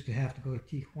used to have to go to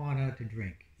Tijuana to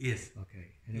drink. Yes.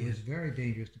 Okay. And it Yeah. was very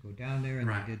dangerous to go down there. And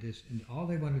Right. they did this. And all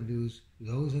they wanted to do is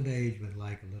those of age would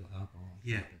like a little alcohol.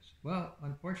 Yeah. Well,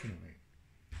 unfortunately,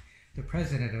 the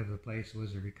president of the place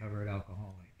was a recovered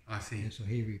alcoholic, I see. and so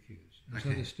he refused. And so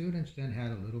Okay. the students then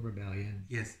had a little rebellion.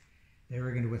 Yes. They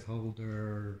were going to withhold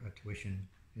their tuition,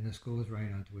 and the school was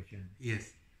running on tuition.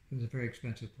 Yes. It was a very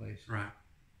expensive place. Right.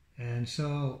 And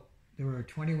so there were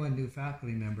 21 new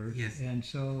faculty members, Yes. and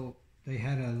so they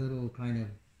had a little kind of,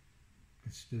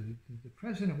 the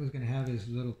president was going to have his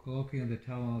little colloquium to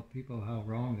tell people how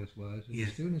wrong this was, and Yes.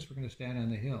 the students were going to stand on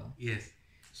the hill. Yes.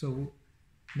 So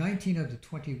 19 of the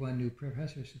 21 new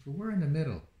professors said, "Well, we're in the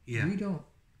middle. Yeah. We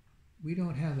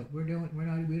don't have it. We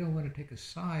don't want to take a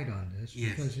side on this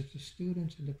Yes. because it's the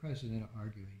students and the president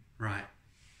arguing." Right.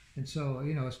 And so,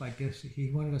 it's like this.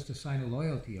 He wanted us to sign a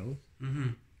loyalty oath. Mm-hmm.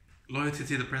 Loyalty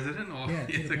to the president, or Yeah,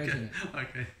 to the okay. president.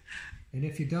 Okay. And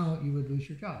if you don't, you would lose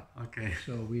your job. Okay.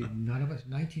 So none of us,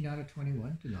 19 out of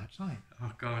 21, did not sign.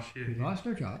 Oh gosh. Yeah. We lost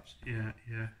our jobs. Yeah.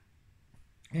 Yeah.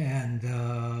 And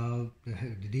the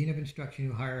dean of instruction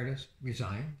who hired us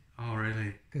resigned. Oh,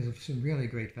 really? Because of some really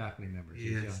great faculty members.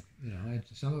 Yes. You know, and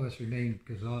some of us remained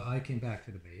because I came back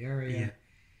to the Bay Area,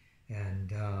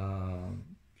 and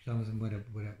some of them went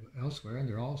elsewhere, and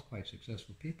they're all quite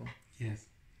successful people. Yes.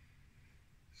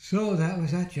 So that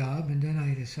was that job, and then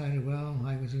I decided, well,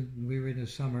 we were in the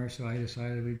summer, so I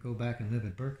decided we'd go back and live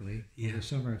at Berkeley. Yeah. The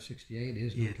summer of '68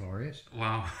 is notorious.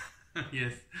 Wow.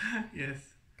 Yes. Yes.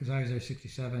 Because I was there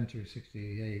 '67 through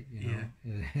 '68, you know.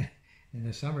 Yeah. And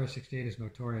the summer of '68 is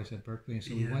notorious at Berkeley, and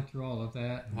so we went through all of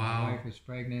that. And wow. My wife was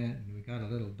pregnant, and we got a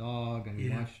little dog, and we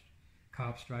watched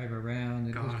cops drive around,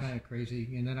 and it was kind of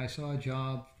crazy. And then I saw a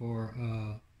job for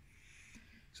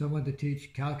someone to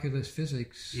teach calculus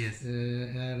physics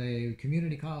at a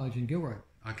community college in Gilroy.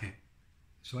 Okay.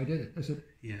 So I did it. I said,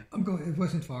 I'm going. It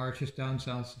wasn't far. It's just down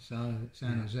south of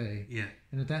San Jose. Yeah.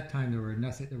 And at that time, there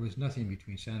was nothing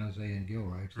between San Jose and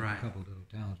Gilroy, except a couple of little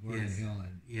towns, Morgan Hill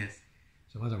and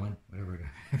some other one, whatever.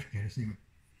 I forget his name.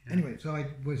 Yeah. Anyway, so I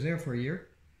was there for a year,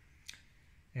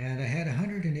 and I had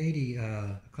 180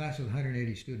 a class of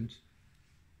 180 students.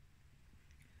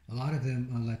 A lot of them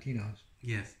Latinos.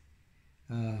 Yes.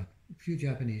 A few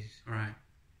Japanese. Right.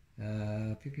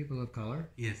 A few people of color.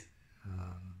 Yes.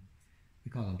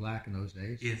 We called them black in those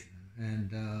days. Yes. And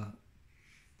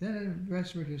then the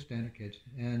rest were just standard kids.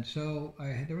 And so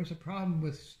there was a problem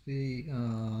with the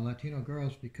Latino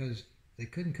girls because they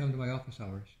couldn't come to my office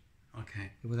hours.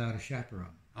 Okay. Without a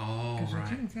chaperone. Oh, because right.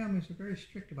 Latino families are very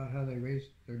strict about how they raise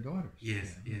their daughters.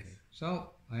 Yes, yes. Okay. So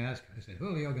I said,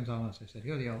 Julio Gonzalez,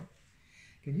 Julio,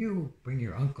 can you bring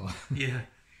your uncle? Yeah.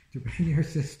 To bring your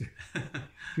sister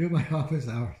to my office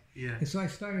hours. Yeah. And so I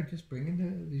started just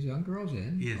bringing these young girls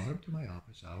in, brought them to my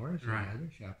office hours, right. and had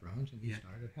their chaperones, and we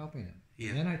started helping them. Yeah.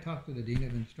 And then I talked to the Dean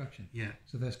of Instruction,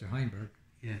 Sylvester Heinberg.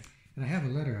 Yes. And I have a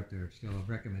letter up there still of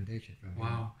recommendation from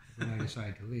him when I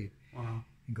decided to leave and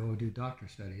go do doctor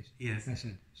studies. Yes. And I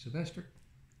said, Sylvester,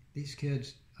 these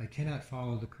kids, I cannot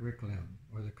follow the curriculum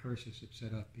or the courses that's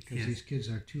set up because these kids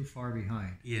are too far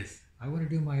behind. Yes. I want to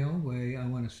do my own way. I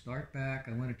want to start back.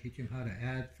 I want to teach them how to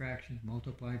add fractions,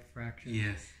 multiply fractions.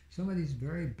 Yes. Some of these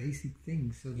very basic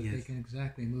things so that they can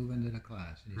exactly move into the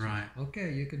class. And he says,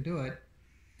 okay, you can do it,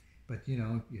 but you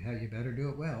better do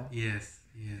it well. Yes.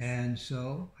 Yes. And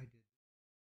so I did.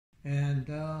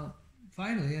 And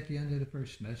finally, at the end of the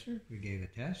first semester, we gave a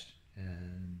test,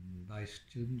 and my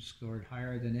students scored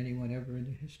higher than anyone ever in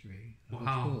the history of the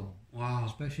school. Wow.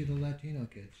 Especially the Latino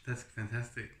kids. That's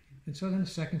fantastic. And so then the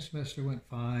second semester went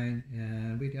fine,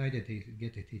 and I did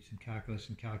get to teach some calculus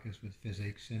with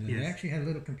physics. And they actually had a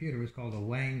little computer. It was called a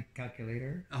Wang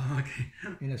calculator. Oh, okay.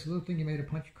 And it's a little thing you made a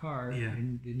punch card,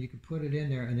 and you could put it in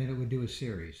there, and then it would do a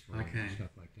series for you and stuff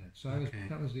like that. So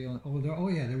that was the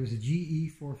only. There was a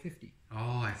GE 450. Oh,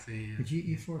 I see. The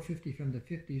GE 450 from the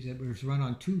 50s that was run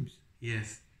on tubes.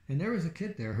 Yes. And there was a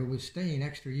kid there who was staying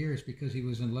extra years because he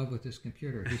was in love with this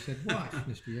computer. He said, watch,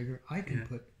 Mr. Yeager, I can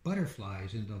put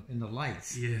butterflies in the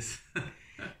lights. Yes.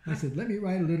 I said, let me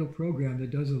write a little program that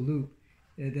does a loop.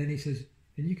 And then he says,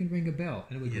 and you can ring a bell.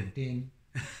 And it would go ding,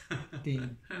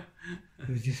 ding. It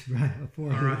was just run a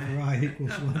formula for I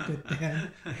equals 1 to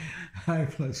 10. I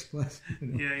plus.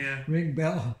 Ring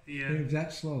bell. Yeah. It was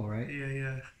that slow, right?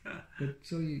 Yeah. But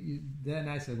so then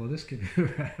I said, well, this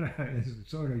computer is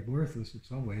sort of worthless in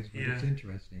some ways, but it's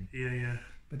interesting. Yeah.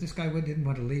 But this guy didn't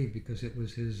want to leave because it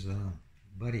was his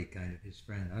buddy, kind of his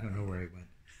friend. I don't know where he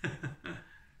went.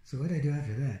 So what did I do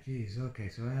after that? Geez, okay.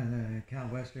 So I Cal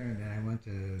Western, and then I went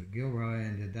to Gilroy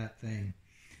and did that thing.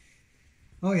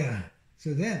 Oh yeah.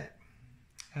 So then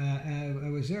I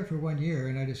was there for 1 year,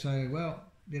 and I decided, well,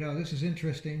 this is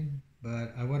interesting,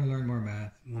 but I want to learn more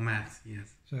math. More math,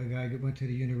 yes. So I went to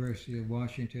the University of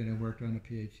Washington and worked on a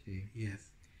PhD. Yes.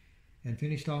 And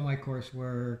finished all my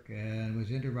coursework and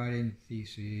was into writing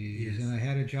theses. Yes. And I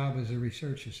had a job as a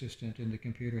research assistant in the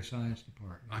computer science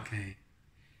department. Okay.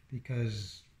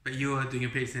 But you were doing a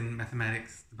PhD in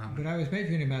mathematics department. But I was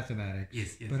majoring in mathematics.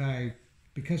 Yes. But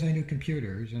because I knew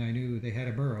computers and I knew they had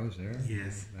a Burroughs there.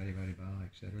 Yes.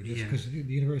 Etc. Just because the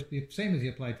university, same as the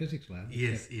Applied Physics Lab.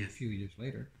 Yes. A few years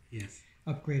later. Yes.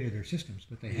 Upgraded their systems,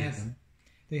 but they had them.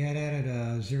 They had added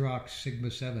a Xerox Sigma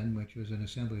 7, which was an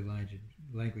assembly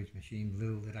language machine.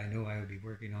 Little did I know I would be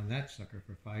working on that sucker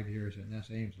for 5 years at Ness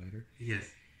Ames later.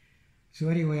 Yes. So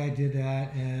anyway, I did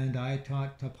that, and I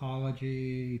taught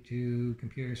topology to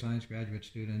computer science graduate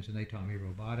students, and they taught me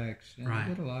robotics, and I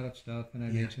did a lot of stuff, and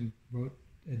I wrote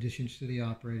additions to the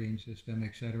operating system,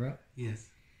 etc. Yes.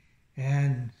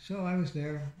 And so I was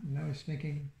there, and I was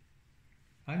thinking,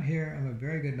 I'm here, I'm a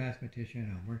very good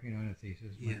mathematician, I'm working on a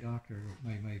thesis. My doctor,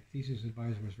 my thesis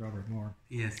advisor was Robert Moore.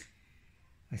 Yes.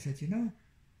 I said,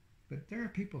 but there are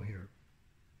people here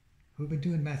who've been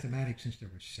doing mathematics since they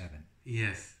were 7.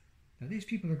 Yes. Now these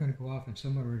people are going to go off and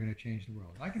some of them are going to change the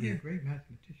world. I can be a great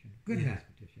mathematician, good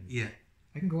mathematician. Yeah.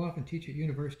 I can go off and teach at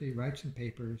university, write some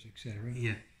papers, etc.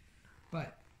 Yeah.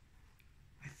 But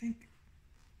I think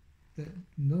that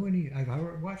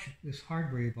I've watched this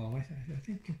hardware evolve. I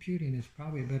think computing is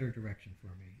probably a better direction for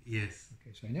me. Yes.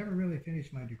 Okay, so I never really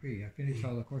finished my degree. I finished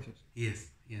all the courses. Yes.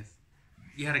 Yes.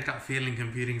 You had a gut feeling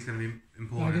computing is going to be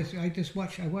important.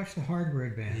 I watched the hardware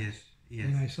advance. Yes. Yes.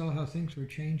 And I saw how things were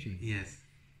changing. Yes.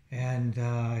 And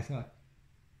I thought,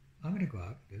 I'm going to go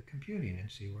out and do computing and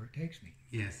see where it takes me.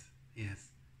 Yes. Yes.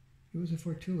 It was a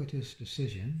fortuitous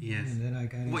decision. Yes. And then I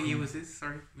got. What year was this?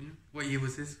 Sorry, William. What year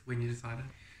was this when you decided?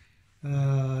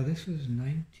 This was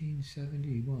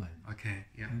 1971. Okay.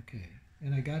 Yeah. Okay.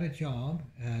 And I got a job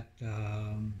at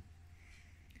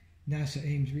NASA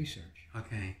Ames Research.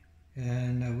 Okay.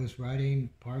 And I was writing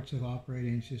parts of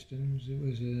operating systems. It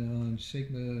was on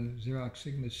Xerox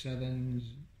Sigma 7s,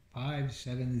 5s,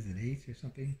 7s, and 8s or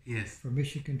something. Yes. For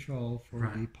mission control for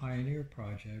Right. the Pioneer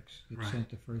projects that Right. sent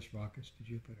the first rockets to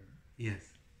Jupiter. Yes.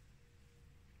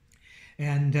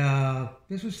 And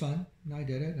this was fun. I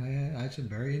did it. I had some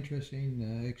very interesting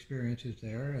experiences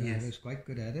there, and Yes. I was quite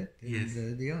good at it. And, Yes.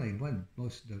 The only one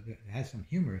that had some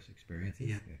humorous experiences.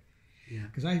 Yeah. Yeah.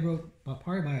 Because I wrote,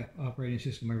 part of my operating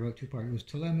system, I wrote 2 parts. It was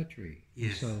telemetry.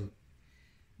 Yes. So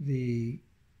the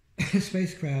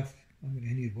spacecraft,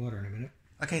 I need water in a minute.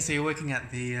 Okay, so you're working at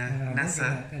the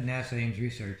NASA. At NASA Ames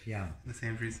Research, yeah. The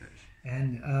same research.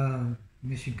 And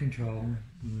mission control,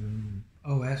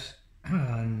 OS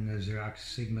on the Xerox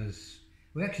Sigmas.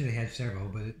 We actually had several,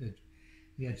 but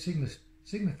we had Sigma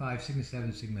 5, Sigma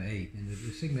 7, Sigma 8. And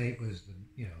the Sigma 8 was the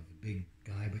big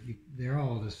guy, but they're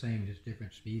all the same, just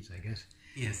different speeds, I guess.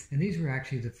 Yes. And these were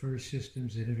actually the first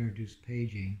systems that introduced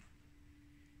paging.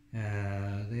 They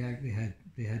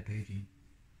had paging.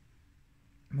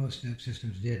 Most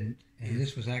systems didn't. And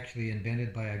this was actually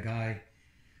invented by a guy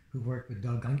who worked with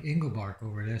Doug Engelbart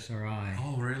over at SRI.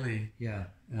 Oh, really? Yeah.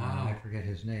 Wow. I forget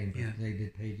his name, but they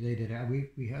did page. They did.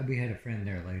 We had a friend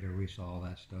there later. We saw all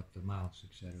that stuff, the mouse,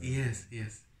 etc. Yes.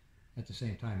 Yes. At the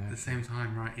same time. At the same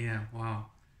time, right? Yeah.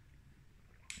 Wow.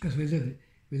 Because we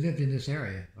lived in this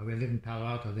area. We lived in Palo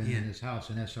Alto, then in this house,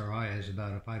 and SRI is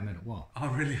about a 5-minute walk. Oh,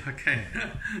 really? Okay.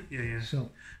 Yeah. So,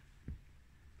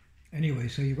 anyway,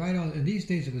 so you write all. In these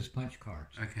days, it was punch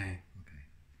cards. Okay.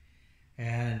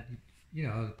 And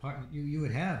you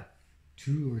would have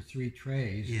 2 or 3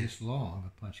 trays this long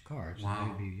of punch cards.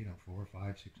 Wow. So they'd be 400,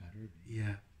 500, 600.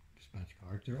 Yeah. Punch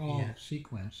cards. They're all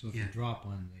sequenced, so if you drop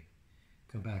one, they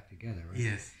come back together, right?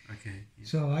 Yes. Okay. Yeah.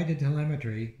 So I did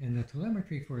telemetry, and the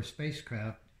telemetry for a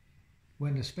spacecraft,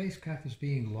 when the spacecraft is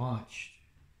being launched,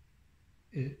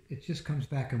 it just comes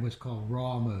back in what's called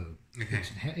raw mode. Okay.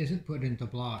 It isn't put into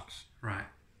blocks. Right.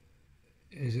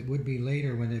 As it would be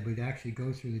later when they would actually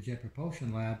go through the Jet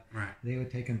Propulsion Lab. Right. They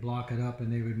would take and block it up,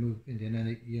 and they would move, and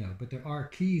then but there are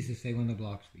keys that say when the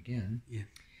blocks begin. Yeah.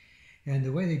 And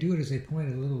the way they do it is they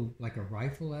point a little, like a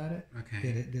rifle at it.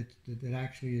 Okay. That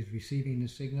actually is receiving the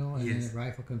signal, and then the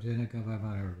rifle comes in and comes up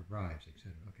on it arrives,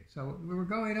 etc. Okay, so we were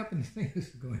going up, and the thing is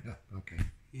going up. Okay.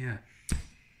 Yeah.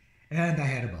 And I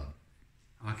had a bug.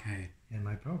 Okay. In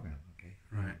my program. Okay.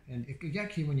 Right. And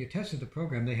actually, when you tested the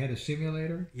program, they had a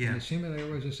simulator. Yeah. And the simulator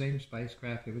was the same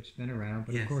spacecraft; it would spin around,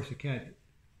 but of course, it can't.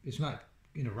 It's not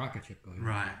in a rocket ship going.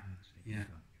 Right. Yeah.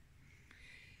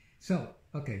 So,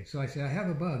 so I said, I have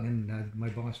a bug, and my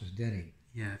boss was Denny.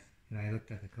 Yes. And I looked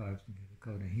at the code,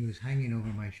 and he was hanging over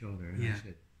my shoulder, and I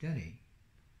said, Denny,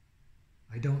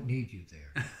 I don't need you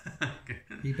there. Okay.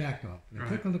 He backed off. And I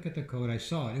took a look at the code, I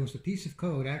saw it. It was a piece of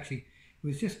code, actually, it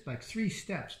was just like 3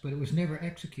 steps, but it was never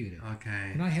executed.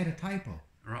 Okay. And I had a typo.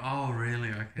 Oh, really?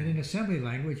 Okay. And in assembly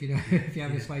language, if you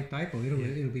have a slight typo, it'll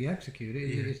be executed.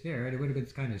 It's there, and it would have been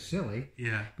kind of silly.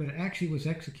 Yeah. But it actually was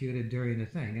executed during the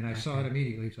thing, and I saw it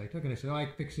immediately. So I took it. I said, "Oh, I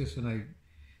fixed this," and I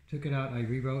took it out and I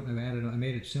rewrote and I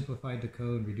made it, simplified the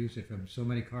code, and reduced it from so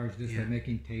many cards just by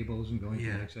making tables and going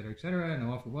through it, et cetera, et cetera. And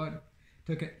off it went.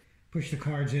 Took it, pushed the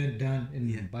cards in, done,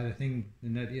 and by the thing,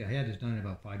 and I had this done in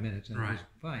about 5 minutes, and it was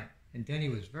fine. And Denny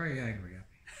was very angry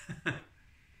at me.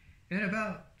 And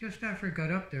about just after it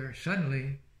got up there,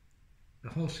 suddenly the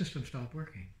whole system stopped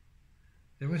working.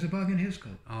 There was a bug in his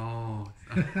code. Oh,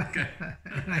 okay.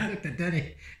 And I looked at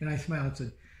Denny and I smiled and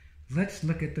said, let's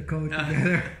look at the code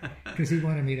together, because he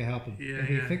wanted me to help him. And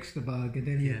he fixed the bug, and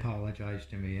then he apologized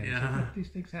to me. And he said, look, these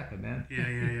things happen, man.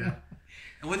 Yeah.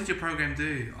 And what did your program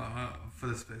do for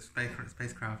the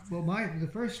spacecraft? Well, the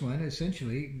first one,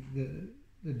 essentially,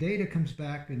 the data comes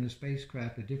back in the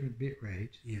spacecraft at different bit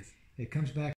rates. Yes. It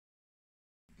comes back.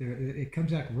 it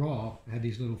comes out raw. It had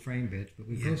these little frame bits, but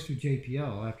it goes through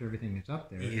JPL after everything is up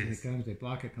there. And they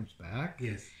block it, comes back.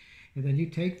 Yes. And then you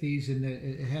take these, and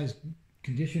it has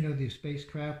condition of the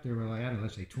spacecraft. There were, like, I don't know,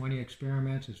 let's say 20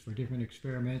 experiments. It's for different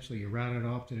experiments, so you route it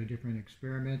off to the different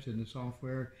experiments in the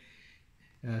software.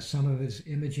 Some of it's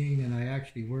imaging, and I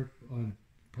actually worked on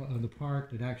the part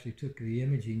that actually took the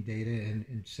imaging data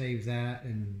and saved that.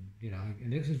 And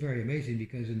and this is very amazing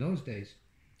because in those days,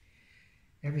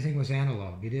 everything was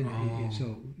analog. It didn't.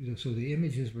 So the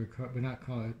images were not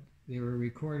called. They were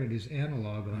recorded as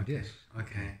analog on discs.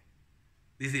 Okay.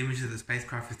 These are images that the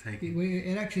spacecraft is taking.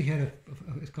 It actually had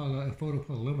it's called a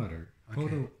photopolarimeter.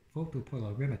 Okay.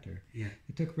 Photopolarimeter. Yeah.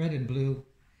 It took red and blue,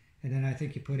 and then I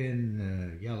think you put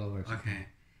in yellow or something. Okay.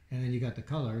 And then you got the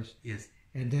colors. Yes.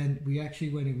 And then we actually,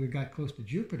 when we got close to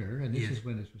Jupiter, and this is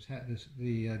when this was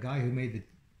the guy who made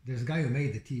there's a guy who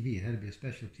made the TV. It had to be a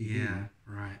special TV. Yeah,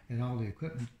 right. And all the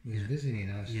equipment was visiting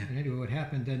us. Yeah. And anyway, what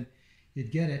happened then,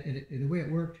 you'd get it, and the way it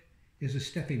worked is a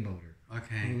stepping motor.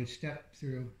 Okay. And it would step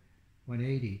through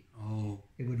 180. Oh.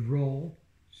 It would roll,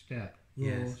 step,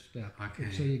 step. Okay.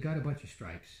 And so you got a bunch of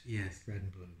stripes. Yes. Red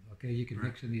and blue. Okay, you could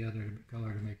mix in the other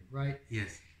color to make it right.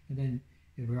 Yes. And then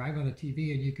it would arrive on the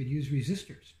TV, and you could use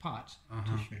resistors, pots,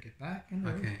 to shrink it back, and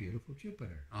there was beautiful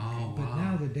Jupiter. Oh, But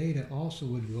now the data also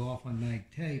would go off on mag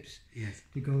tapes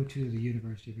to go to the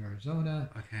University of Arizona.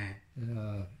 Okay.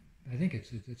 I think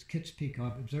it's Kitts Peak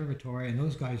Observatory, and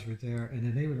those guys were there, and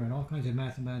then they would run all kinds of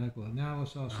mathematical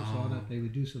analysis on it. They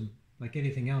would do some, like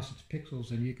anything else, it's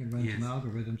pixels, and you can run some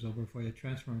algorithms over for you,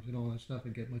 transforms and all that stuff,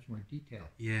 and get much more detail.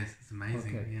 Yes, it's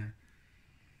amazing. Okay. Yeah.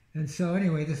 And so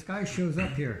anyway, this guy shows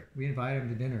up here. We invite him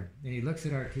to dinner, and he looks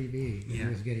at our TV, and he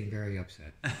was getting very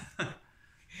upset.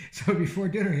 So before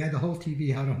dinner, he had the whole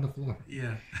TV out on the floor.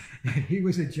 Yeah. And he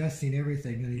was adjusting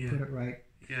everything, and he put it right.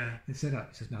 Yeah. And set up.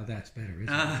 He says, "Now that's better,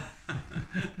 isn't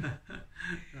it?"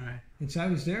 Right. And so I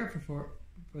was there for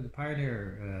the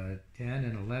Pioneer 10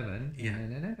 and 11,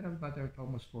 and I ended up about there for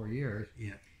almost 4 years.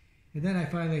 Yeah. And then I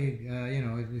finally,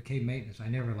 it became maintenance. I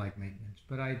never liked maintenance,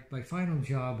 but my final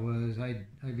job was I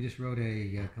just wrote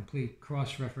a complete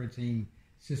cross-referencing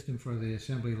system for the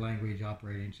assembly language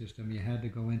operating system. You had to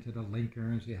go into the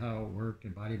linker and see how it worked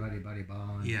and body,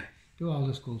 bond. Yeah. Do all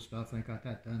this cool stuff. And I got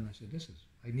that done. I said,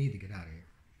 I need to get out of here.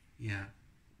 Yeah.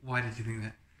 Why did you think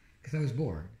that? Because I was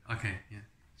bored. Okay. Yeah.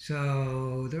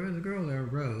 So there was a girl there,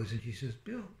 Rose, and she says,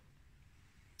 "Bill,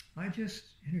 I just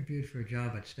interviewed for a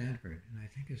job at Stanford, and I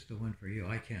think it's the one for you.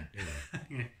 I can't do it."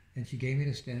 Yeah. And she gave me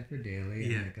the Stanford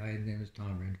Daily, and the guy's name was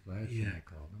Tom Rindfleisch, and I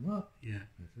called him up. Yeah.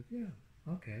 I said,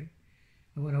 "Yeah, okay."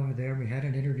 I went over there, and we had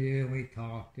an interview, and we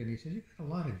talked, and he said, "You've got a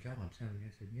lot of jobs, haven't you?"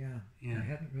 I said, "Yeah. I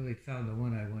haven't really found the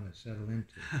one I want to settle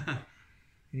into."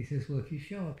 And he says, "Well, if you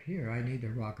show up here, I need to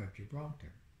rock up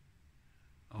Gibraltar."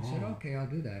 I said, "Okay, I'll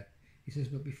do that." He says,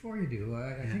 "But before you do,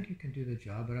 I think you can do the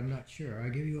job, but I'm not sure. I'll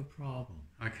give you a problem.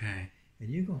 Okay. And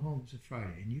you go home, it's a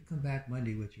Friday, and you come back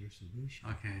Monday with your solution.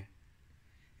 Okay.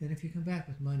 And if you come back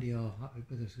with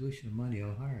a solution on Monday,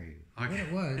 I'll hire you." Okay. What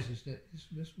it was is that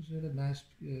this was at a mass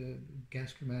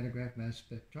gas chromatograph mass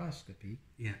spectroscopy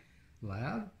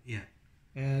lab. Yeah.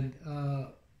 And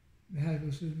it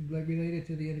was related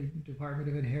to the Department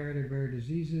of Inherited Rare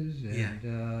Diseases, and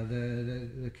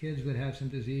the kids would have some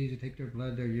disease. You take their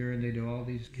blood, their urine, they do all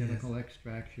these chemical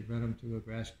extracts. You run them through a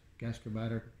gas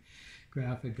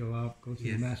chromatograph, would go up, go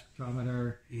through the mass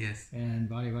spectrometer, and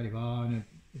body, and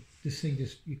this thing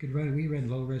you could run. We ran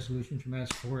low resolution from mass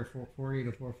 440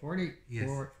 to 440,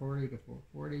 440 to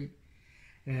 440.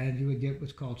 And you would get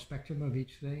what's called spectrum of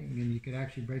each thing, and you could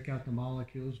actually break out the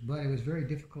molecules, but it was very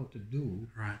difficult to do.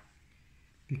 Right.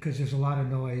 Because there's a lot of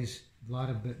noise,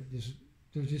 there's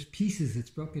just pieces that's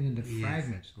broken into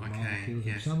fragments of molecules.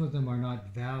 And some of them are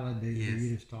not valid.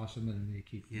 You just toss them and you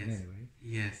keep them anyway.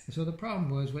 Yes. And so the problem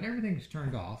was when everything's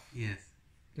turned off,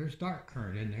 there's dark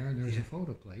current in there, and there's a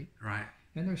photoplate. Right.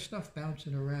 And there's stuff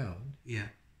bouncing around. Yeah.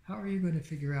 How are you going to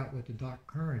figure out what the dark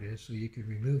current is so you can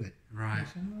remove it? Right. I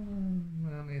said,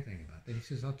 well, let me think about that. He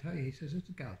says, I'll tell you. He says, it's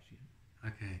a Gaussian.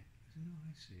 Okay. I said, oh,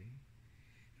 I see.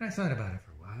 And I thought about it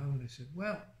for a while, and I said,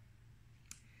 well,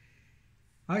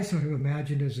 I sort of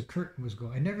imagined as the curtain was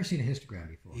going. I'd never seen a histogram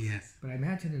before. Yes. But I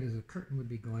imagined it as the curtain would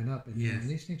be going up, and, and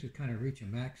these things would kind of reach a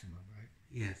maximum, right?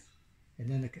 Yes. And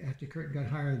then after the curtain got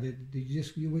higher,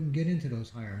 you wouldn't get into those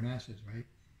higher masses, right?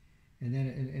 And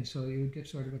then and so you would get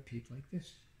sort of a peak like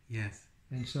this. Yes.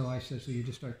 And so I said, so you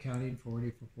just start counting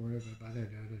 40 for 40,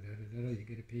 you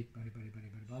get a peak, and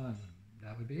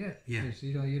that would be it. Yeah. Because,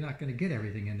 you're not going to get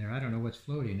everything in there. I don't know what's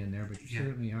floating in there, but you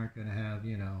certainly aren't going to have,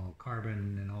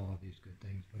 carbon and all of these good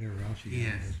things, whatever else you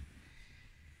have.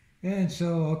 And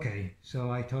so, okay,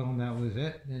 so I told him that was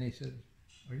it. And he said,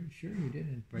 "Are you sure you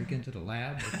didn't break into the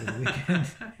lab over the weekend?"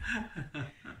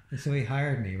 And so he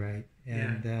hired me, right?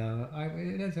 And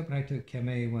that's when I took Chem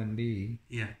A 1B.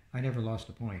 Yeah. I never lost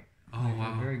a point. Oh,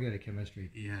 wow. I'm very good at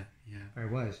chemistry. Yeah, yeah. I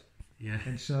was. Yeah.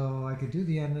 And so I could do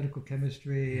the analytical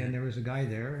chemistry, and there was a guy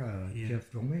there,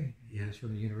 Jeff Drome. He was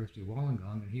from the University of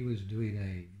Wollongong, and he was doing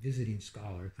a visiting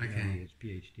scholar for his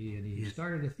PhD, and he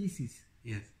started a thesis.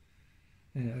 Yes.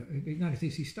 Not a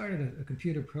thesis, he started a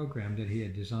computer program that he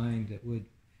had designed that would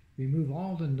remove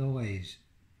all the noise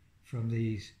from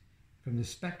the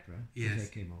spectra as they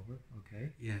came over,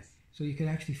 okay? Yes. So you could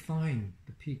actually find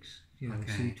the peaks,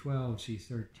 C12,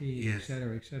 C13, et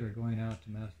cetera, going out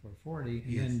to mass 440,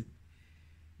 and then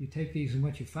you take these, and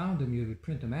once you found them, you would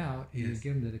print them out, and you'd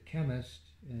give them to the chemist,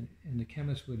 and the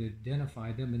chemist would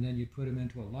identify them, and then you'd put them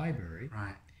into a library.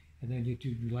 Right. And then you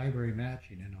do library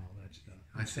matching and all that stuff.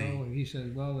 I see. So he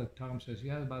says, well, Tom says,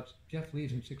 about Jeff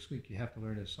leaves in 6 weeks, you have to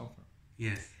learn his sulfur.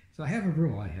 Yes. So I have a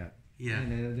rule I have. Yeah.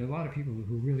 And there are a lot of people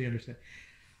who really understand.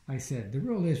 I said, the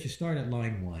rule is you start at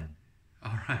line 1.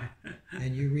 All right.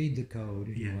 And you read the code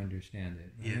and you understand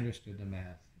it. I understood the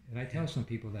math. And I tell some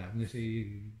people that when they say,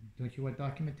 don't you want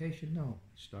documentation? No,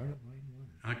 start at line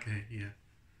 1. Okay, yeah.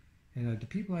 And the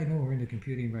people I know who are into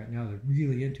computing right now, they're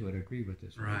really into it, agree with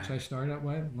this. Right. So I started at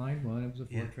line 1. It was a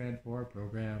Fortran 4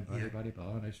 program, blah,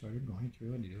 and I started going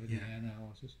through and doing the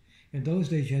analysis. In those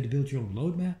days, you had to build your own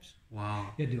load maps.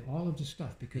 Wow. You had to do all of the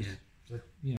stuff because,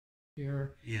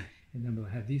 here, and then we'll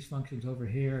have these functions over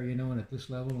here, and at this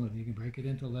level, and you can break it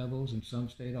into levels, and some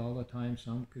stayed all the time,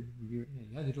 some could, you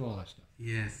had to do all that stuff.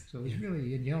 Yes. So it was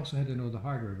really, and you also had to know the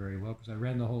hardware very well because I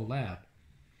ran the whole lab.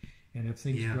 And if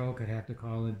things broke, I'd have to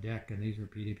call in DEC, and these were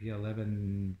PDP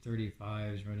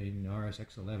 1135s running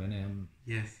RSX11M.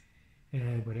 Yes.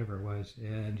 And whatever it was.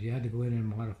 And you had to go in and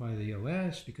modify the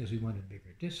OS because we wanted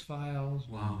bigger disk files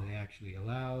than they actually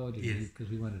allowed, because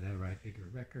we wanted to write bigger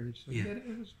records. So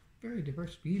it was very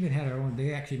diverse. We even had our own,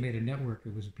 they actually made a network.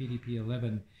 It was a PDP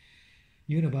 11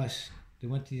 unibus that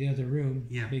went to the other room,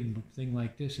 big thing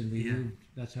like this, and we moved,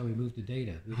 that's how we moved the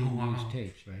data. We didn't use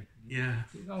tapes, right? Yeah.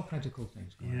 All kinds of cool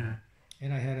things going on.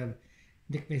 And I had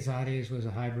Nick Bezades was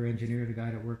a hardware engineer, the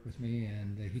guy that worked with me,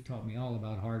 and he taught me all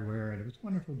about hardware, and it was a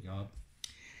wonderful job.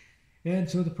 And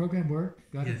so the program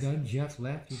worked, got it done. Jeff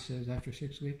left. He says, after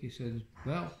 6 weeks, he says,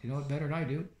 well, you know it better than I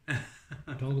do.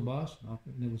 I told the boss,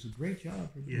 and it was a great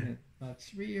job for doing it. About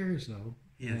 3 years, though.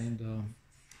 Yes. And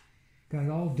got it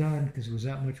all done because it was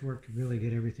that much work to really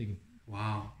get everything.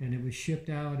 Wow. And it was shipped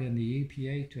out, and the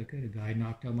EPA took it. A guy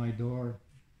knocked on my door.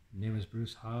 His name is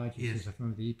Bruce Hodge. He says, I'm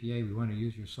from the EPA. We want to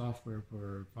use your software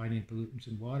for finding pollutants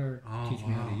in water. Teach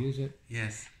me how to use it.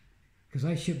 Yes. Because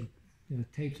I shipped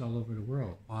tapes all over the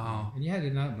world. Wow. And you had to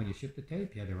not, when you shipped the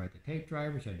tape, you had to write the tape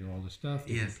drivers, you had to do all the stuff.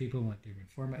 Different people went different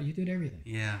format. You did everything.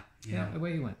 Yeah.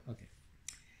 Away you went. Okay.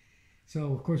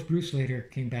 So, of course, Bruce later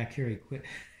came back here. He quit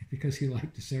because he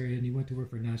liked this area, and he went to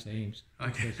work for NASA Ames.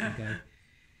 Okay.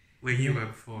 Where you were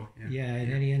before. Yeah, and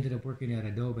then he ended up working at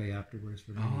Adobe afterwards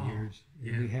for many years.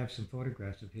 And we have some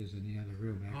photographs of his in the other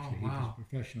room, actually. He was a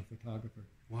professional photographer.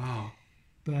 Wow.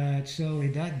 But so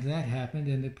that happened,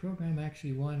 and the program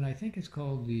actually won. I think it's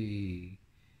called the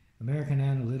American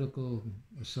Analytical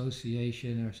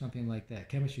Association or something like that,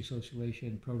 Chemistry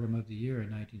Association Program of the Year in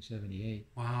 1978.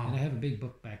 Wow. And I have a big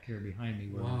book back here behind me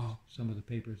where some of the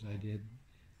papers I did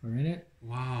are in it.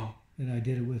 Wow. And I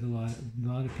did it with a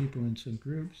lot of people in some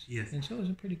groups. Yes. And so it was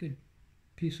a pretty good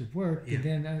piece of work. Yeah. And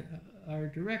then our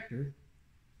director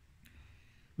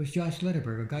was Josh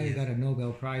Lederberg, a guy who got a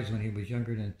Nobel Prize when he was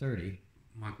younger than 30.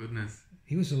 My goodness.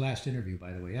 He was the last interview,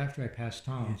 by the way. After I passed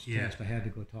Tom's test, I had to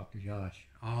go talk to Josh.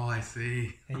 Oh, I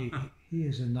see. And he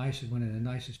is one of the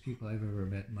nicest people I've ever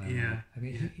met in my life. I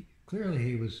mean, clearly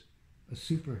he was a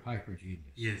super hyper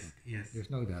genius. Yes, yes. There's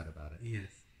no doubt about it. Yes.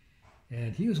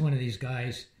 And he was one of these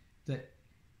guys that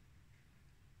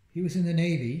he was in the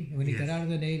Navy. And when he got out of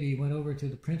the Navy, he went over to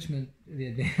the Princeton, the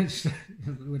advanced,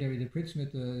 whatever, the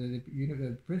Princeton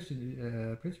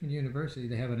University.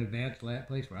 They have an advanced lab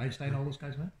place where Einstein, all those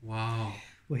guys went. Wow.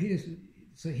 Well,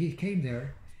 so he came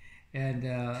there, and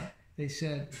they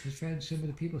said, his friends, some of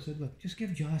the people said, look, just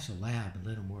give Josh a lab and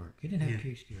let him work. He didn't have a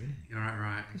PhD or anything.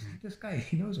 Right. This guy,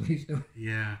 he knows what he's doing.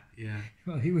 Yeah.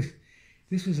 Well,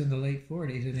 this was in the late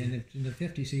 40s, and then in the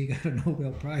 50s, he got a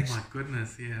Nobel Prize. Oh, my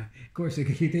goodness, yeah. Of course, they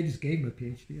just gave him a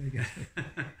PhD, I guess.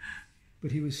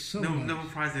 But he was so Nobel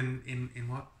Prize in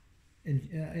what?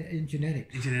 In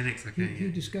genetics. In genetics, okay. He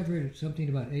discovered something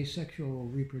about asexual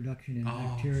reproduction in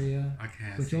bacteria,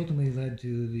 which I ultimately led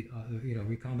to the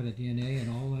recombinant DNA and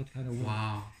all that kind of work.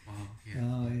 Wow, yeah.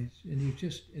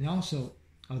 And also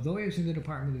although he was in the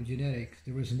Department of Genetics,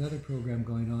 there was another program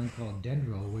going on called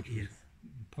Dendro, which was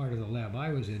part of the lab I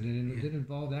was in, and it did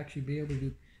involve actually being able to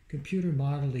do computer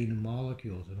modeling of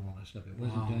molecules and all that stuff. It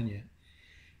wasn't done yet.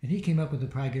 And he came up with the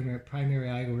primary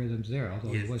algorithms there,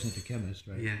 although he wasn't a chemist,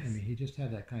 right? Yes. I mean, he just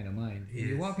had that kind of mind. When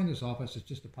you walk in this office, it's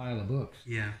just a pile of books.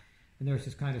 Yeah. And there's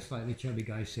this kind of slightly chubby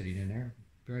guy sitting in there,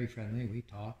 very friendly. We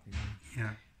talked.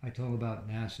 Yeah. I told him about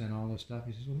NASA and all this stuff.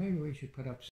 He says, well, maybe we should put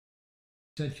up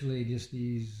essentially just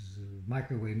these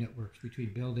microwave networks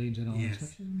between buildings and all this stuff.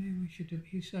 He said, maybe we should do.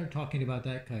 He started talking about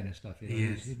that kind of stuff.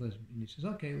 He says,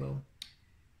 okay, well,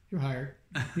 you're hired.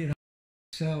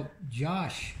 So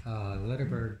Josh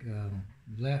Letterberg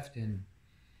left in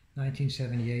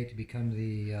 1978 to become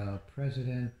the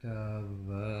president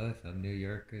of some New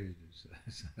York,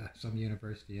 some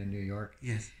university in New York.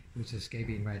 Yes. Who's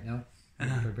escaping right now.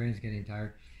 Her brain's getting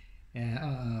tired. And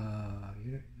what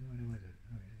was it?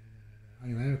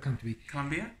 Anyway, it'll come to me.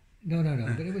 Columbia? No,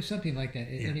 but it was something like that.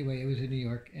 Anyway, it was in New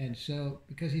York, and so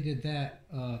because he did that,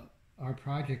 our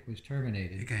project was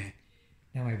terminated. Okay.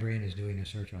 Now my brain is doing a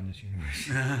search on this universe.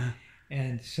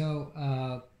 And so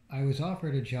I was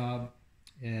offered a job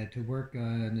to work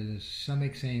on the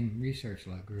Same Research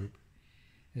Lab Group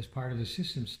as part of the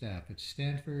systems staff at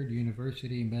Stanford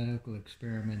University Medical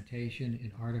Experimentation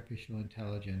in Artificial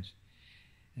Intelligence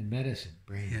and Medicine.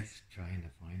 Brain is trying to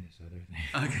find this other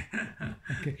thing.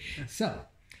 Okay. So,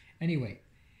 anyway,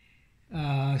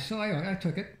 so I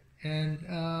took it and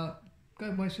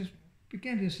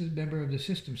began just as a member of the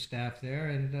system staff there,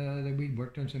 and we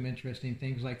worked on some interesting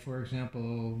things, like, for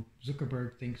example,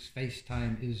 Zuckerberg thinks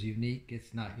FaceTime is unique.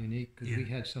 It's not unique, because we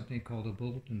had something called a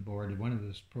bulletin board in one of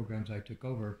those programs I took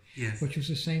over, which was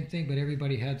the same thing, but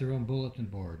everybody had their own bulletin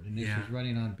board, and this was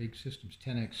running on big systems,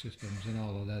 10x systems and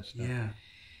all of that stuff.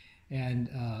 And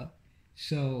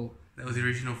so... That was the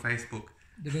original Facebook.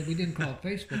 We didn't call it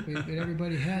Facebook, but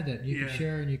everybody had that. You could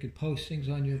share and you could post things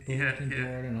on your bulletin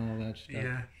board and all that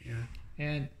stuff.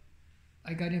 And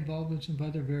I got involved in some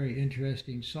other very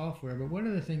interesting software, but one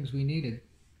of the things we needed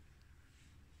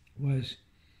was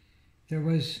there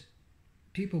was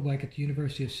people like at the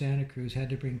University of Santa Cruz had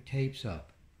to bring tapes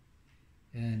up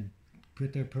and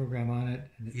put their program on it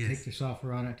and take the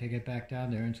software on it, take it back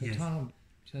down there. And so Tom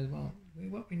says, well,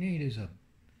 what we need is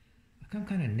some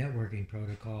kind of networking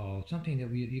protocol, something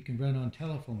that you can run on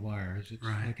telephone wires. It's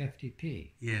like FTP.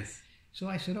 Yes. So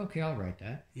I said, okay, I'll write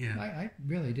that. Yeah. I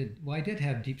really did. Well, I did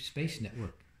have Deep Space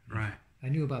Network. Right. I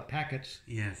knew about packets.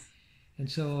 Yes.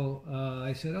 And so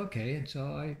I said, okay. And so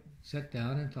I sat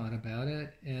down and thought about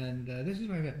it. And this is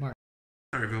where I met Mark.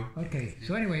 Sorry, Bill. Okay.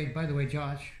 So anyway, by the way,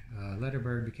 Josh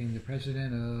Letterberg became the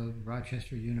president of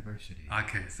Rochester University.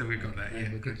 Okay. So we got that.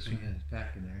 We'll get this one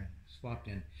back in there, swapped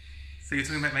in. So you're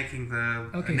talking about making the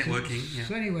networking.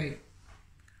 So anyway,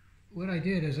 what I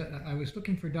did is I was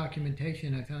looking for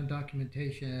documentation. I found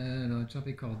documentation on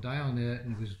something called DialNet,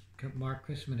 and it was Mark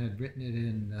Chrisman had written it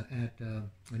in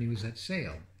when he was at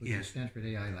SAIL, which is Stanford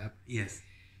AI Lab. Yes.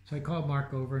 So I called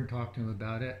Mark over and talked to him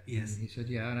about it. Yes. And he said,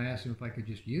 yeah, and I asked him if I could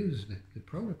just use the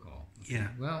protocol. Yeah.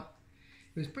 Well,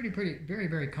 it was very,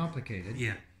 very complicated.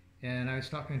 Yeah. And I was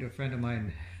talking to a friend of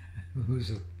mine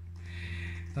who's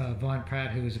Von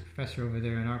Pratt, who was a professor over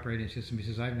there in operating system. He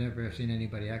says, I've never seen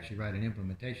anybody actually write an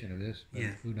implementation of this, but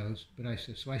who knows. But I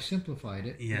said, so I simplified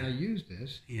it, and I used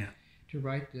this to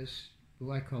write this,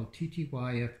 what I call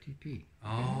TTY-FTP.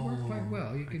 And it worked quite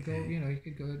well. You could go,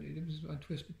 it was on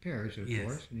twisted pairs, of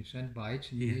course, and you send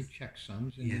bytes, and you need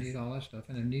checksums, and you need all that stuff,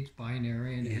 and it needs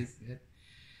binary, and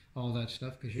all that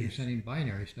stuff, because you're sending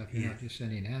binary stuff, you're not just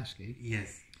sending ASCII.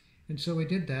 Yes. And so we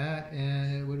did that,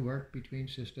 and it would work between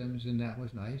systems, and that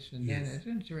was nice. And then it's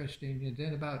interesting. And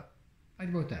then I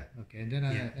wrote that, okay. And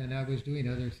then I was doing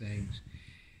other things.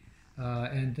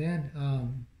 And then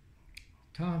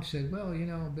Tom said, well,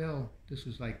 Bill, this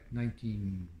was like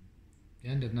end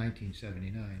of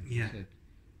 1979. He said,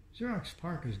 Xerox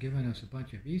PARC has given us a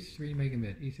bunch of 3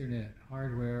 megabit Ethernet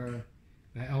hardware.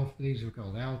 These are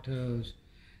called Altos.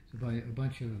 A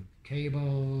bunch of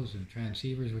cables and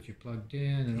transceivers which are plugged in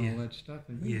and all that stuff.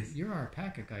 And you're our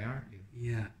packet guy, aren't you?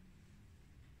 Yeah.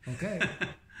 Okay.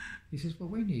 He says, well,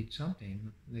 we need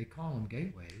something. They call them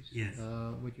gateways. Yes.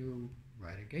 Would you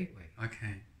write a gateway?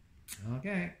 Okay.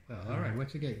 Okay. Well, all right.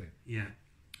 What's a gateway? Yeah.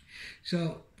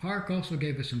 So PARC also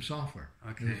gave us some software.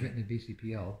 Okay. It was written in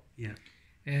BCPL. Yeah.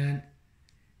 And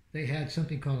they had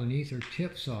something called an Ether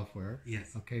tip software.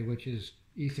 Yes. Okay, which is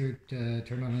Ether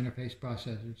terminal interface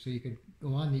processor. So you could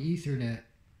go on the Ethernet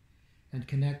and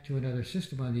connect to another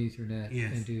system on the Ethernet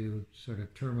and do sort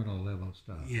of terminal level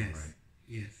stuff. Yes. Right?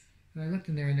 Yes. And I looked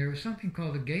in there, and there was something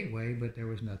called a gateway, but there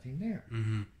was nothing there.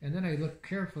 Mm-hmm. And then I looked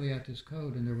carefully at this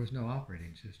code, and there was no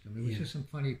operating system. It was just some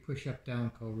funny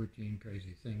push-up-down coroutine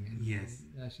crazy thing.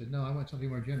 And I said, no, I want something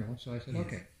more general. So I said,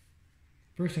 okay,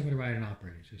 first I'm going to write an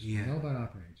operating system. I know about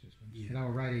operating systems. And I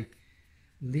will write a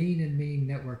lean and mean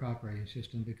network operating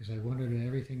system because I wanted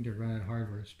everything to run at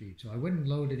hardware speed. So I wouldn't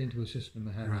load it into a system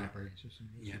that had an operating system.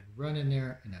 It would run in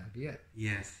there, and that would be it.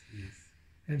 Yes.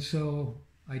 And so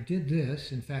I did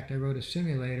this. In fact, I wrote a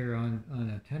simulator on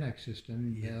a 10x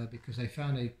system because I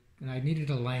found and I needed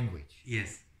a language.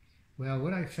 Yes. Well,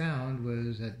 what I found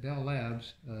was at Bell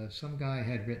Labs, some guy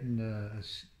had written a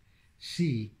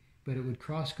C, but it would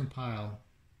cross-compile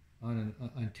on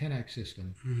 10x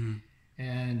system. Mm-hmm.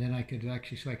 And then I could I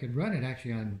could run it on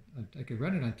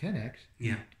 10x,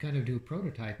 kind of do a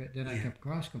prototype it. Then I could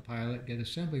cross-compile it, get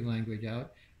assembly language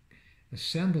out,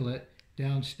 assemble it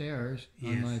downstairs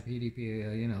on my PDP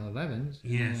 11s.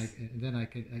 And then I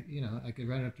could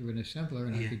run it up to an assembler,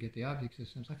 and I could get the object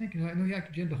systems. I think I know you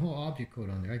could get the whole object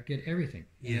code on there. I could get everything,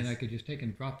 and then I could just take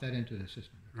and drop that into the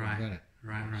system. Run it.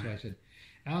 Right. So I said,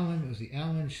 it was the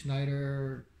Alan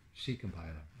Schneider C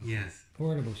compiler. Yes.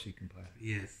 Portable C compiler.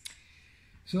 Yes.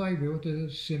 So I wrote the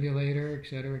simulator, et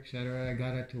cetera. I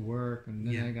got it to work, and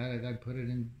then I put it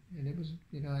in, and it was,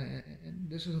 and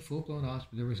this is a full-blown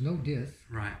hospital. There was no disk.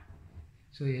 Right.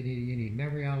 So you need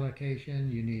memory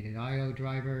allocation, you needed I/O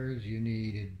drivers, you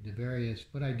needed the various.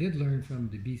 What I did learn from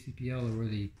the BCPL were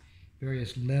the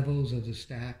various levels of the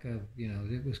stack of,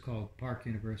 it was called Park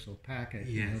Universal Packet.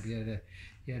 Yes.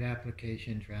 You had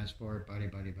application, transport, body,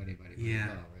 right?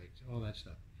 All that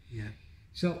stuff. Yeah.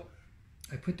 So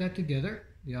I put that together,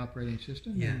 the operating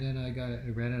system, and then I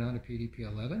ran it on a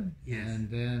PDP-11, and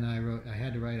then I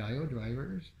had to write I/O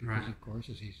drivers because, of course,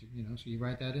 it's easy, so you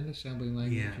write that in assembly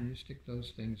language and you stick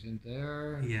those things in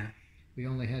there. Yeah. We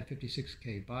only had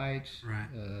 56K bytes. Right.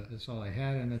 That's all I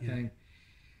had in the thing.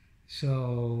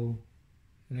 So,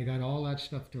 and I got all that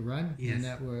stuff to run, and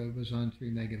that was on 3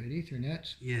 megabit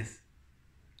Ethernets. Yes.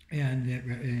 And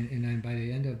then by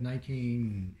the end of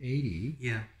 1980,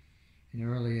 in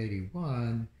early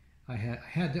 81, I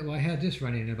had this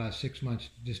running in about 6 months,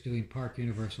 just doing Park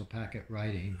Universal Packet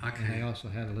writing. Okay. And I also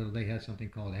had they had something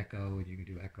called Echo, and you could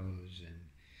do echoes,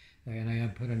 and I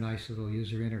had put a nice little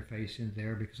user interface in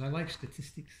there because I like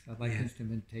statistics, I like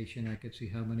instrumentation, I could see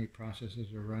how many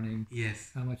processes were running,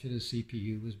 how much of the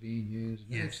CPU was being used,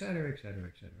 et cetera,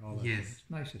 all that. It's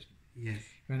a nice system. Yes.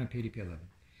 Ran on PDP-11.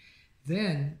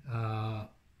 Then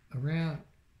around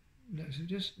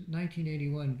just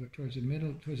 1981, but towards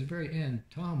the very end,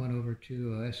 Tom went over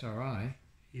to SRI.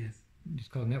 Yes. It's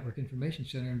called Network Information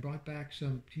Center, and brought back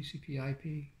some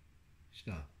TCP/IP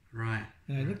stuff. Right.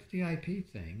 And I looked at the IP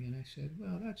thing, and I said,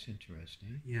 "Well, that's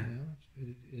interesting. Yeah.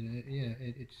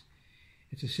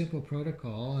 It's a simple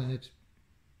protocol, and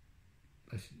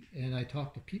I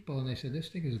talked to people, and they said this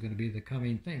thing is going to be the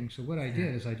coming thing. So what I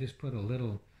did is I just put a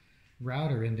little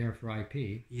router in there for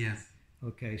IP. Yes.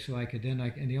 Okay, so I could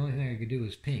and the only thing I could do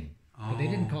was ping. But they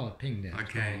didn't call it ping then.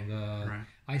 Okay. It's called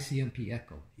ICMP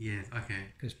Echo. Yes, okay.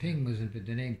 Because ping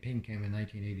the name ping came in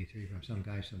 1983 from some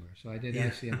guy somewhere. So I did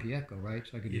ICMP Echo, right?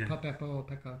 So I could do PUP Echo,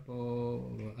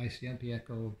 ICMP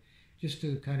Echo, just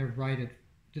to kind of write it,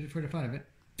 did it for the fun of it,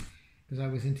 because I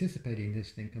was anticipating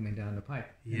this thing coming down the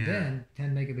pipe. And then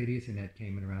 10 megabit Ethernet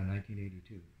came in around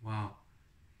 1982. Wow.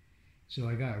 So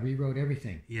I rewrote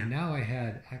everything. Yeah. And now I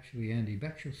had actually Andy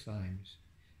Bechtolstein's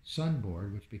Sun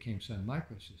board, which became Sun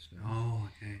Microsystems. Oh,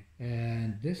 okay.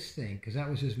 And this thing, because that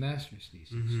was his master's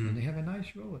thesis, and they have a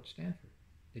nice rule at Stanford,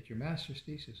 that your master's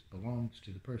thesis belongs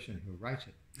to the person who writes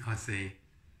it. I see.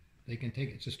 They can take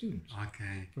it, it's a student.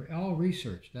 Okay. For all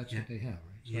research, that's what they have,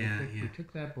 right? So we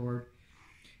took that board.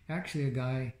 Actually, a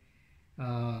guy,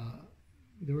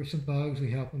 there were some bugs, we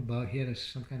helped him bug. He had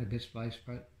some kind of bit slice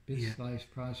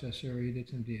processor. He did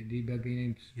some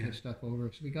debugging and stuff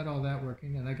over. So we got all that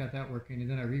working, and I got that working, and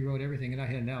then I rewrote everything, and I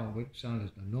had now what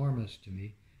sounded enormous to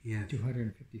me,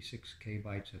 256K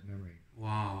bytes of memory.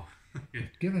 Wow.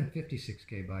 Given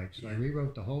 56K bytes, so I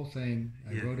rewrote the whole thing.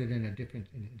 I wrote it in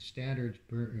in standards,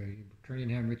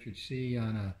 Kernighan Richard C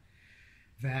on a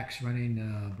VAX running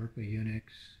Berkeley Unix.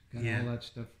 Got all that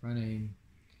stuff running.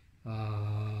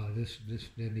 This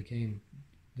then became.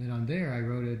 Then on there, I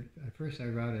wrote it. At first, I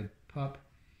routed PUP.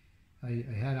 I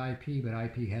had IP, but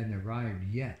IP hadn't arrived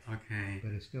yet. Okay.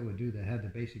 But it still would do that. Had the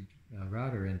basic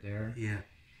router in there. Yeah.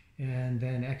 And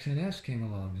then XNS came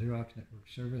along, Xerox Network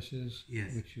Services,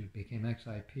 which became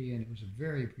XIP, and it was a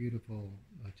very beautiful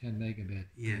 10 megabit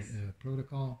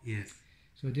protocol. Yes.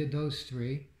 So I did those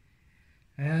three,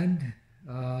 and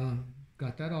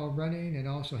got that all running, and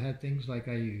also had things like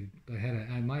I had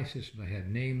on my system. I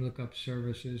had name lookup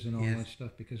services and all that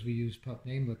stuff because we used pup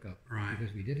name lookup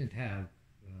because we didn't have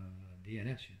DNS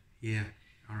yet. Yeah.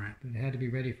 All right. But it had to be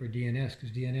ready for DNS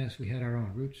because DNS we had our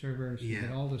own root servers. We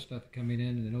had all the stuff coming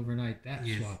in, and then overnight that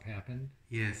swap happened.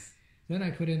 Yes. Then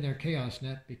I put in their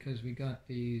ChaosNet because we got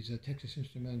these Texas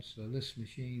Instruments Lisp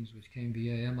machines, which came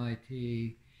via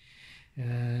MIT,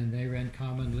 and they ran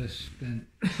Common Lisp and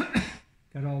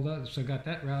got all that. So got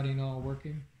that routing all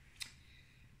working,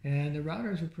 and the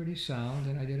routers were pretty sound.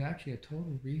 And I did actually a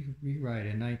total rewrite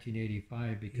in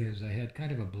 1985 because I had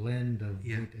kind of a blend of what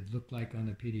it looked like on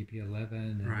the PDP-11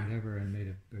 and whatever, and made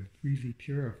a really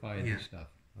purified the stuff.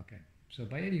 Okay, so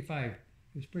by 85 it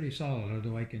was pretty solid,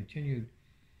 although I continued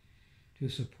to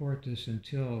support this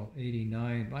until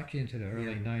 89, actually into the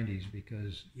early 90s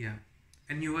because... Yeah.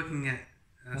 And you're working at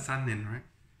Sun then, right?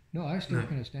 No, I was still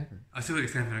working at Stanford. I still work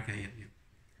at Stanford, okay, yeah.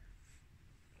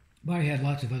 But I had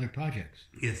lots of other projects.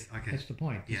 Yes, okay. That's the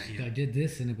point. Yeah. I did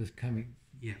this and it was coming...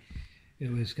 Yeah.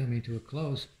 It was coming to a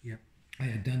close. Yeah. I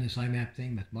had done this IMAP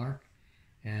thing with Mark,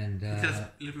 and... Tell us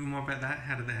a little bit more about that.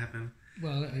 How did that happen?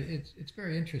 Well, it's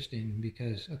very interesting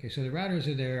because, okay, so the routers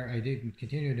are there. I did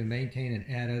continue to maintain and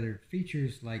add other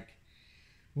features, like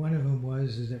one of them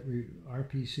is that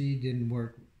RPC didn't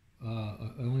work,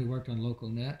 only worked on local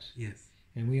nets. Yes.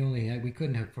 And we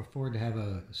couldn't afford to have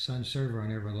a Sun server on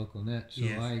every local net, so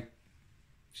I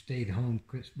stayed home,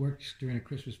 worked during a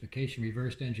Christmas vacation,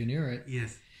 reversed engineer it.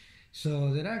 Yes.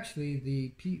 So that actually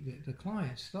the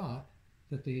clients thought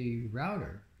that the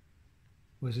router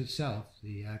was itself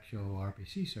the actual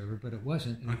RPC server, but it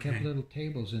wasn't, and it kept little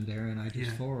tables in there, and I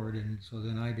just forwarded, and so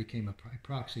then I became a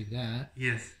proxy that.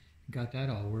 Yes. Got that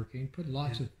all working, put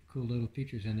lots of cool little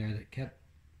features in there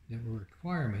that were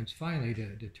requirements, finally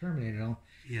to terminate it all.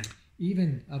 Yeah.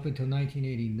 Even up until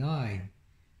 1989,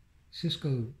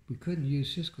 Cisco, we couldn't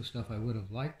use Cisco stuff I would have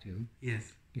liked to.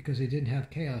 Yes. Because they didn't have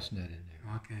ChaosNet in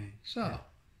there. Okay. So,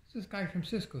 this guy from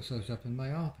Cisco shows up in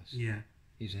my office. Yeah.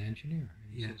 He's an engineer.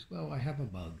 And he says, well, I have a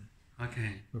bug.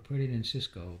 Okay. We're putting in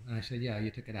Cisco. And I said, yeah, you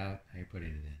took it out. Now you're putting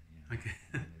it in. Okay.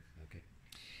 Okay.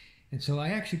 And so I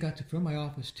actually got from my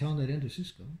office, telling it into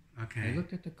Cisco. Okay. I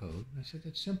looked at the code, and I said,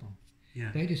 it's simple.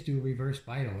 Yeah. They just do reverse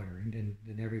byte ordering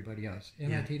than everybody else.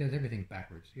 MIT does everything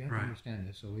backwards. You have to understand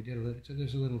this. So we did a little. So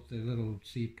there's a little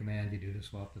C command you do to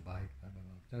swap the byte. Blah, blah,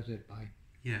 blah. Does it byte?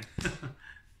 Yeah.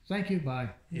 Thank you.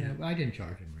 Bye. Yeah. I didn't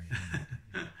charge him or anything.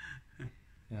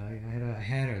 I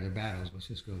had other battles with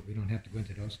Cisco. We don't have to go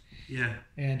into those. Yeah.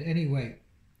 And anyway,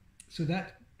 so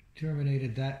that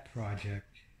terminated that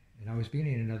project, and I was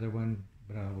beginning another one,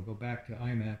 but we'll go back to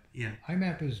IMAP. Yeah.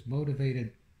 IMAP is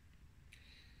motivated.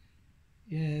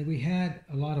 Yeah, we had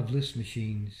a lot of Lisp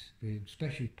machines,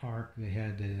 especially Park. They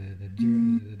had the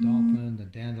Dolphin, the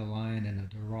Dandelion, and the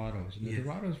Dorados. And the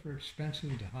Dorados were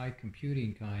expensive, the high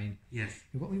computing kind. Yes.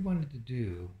 And what we wanted to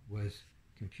do was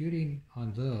computing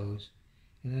on those,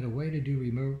 and then a way to do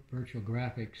remote virtual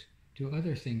graphics to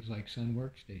other things like Sun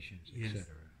workstations,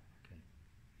 etc. Okay.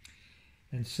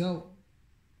 And so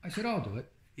I said, I'll do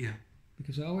it. Yeah.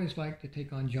 Because I always like to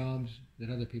take on jobs that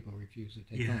other people refuse to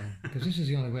take on. Because this is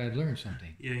the only way I'd learn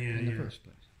something in the first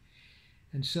place.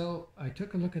 And so I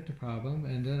took a look at the problem,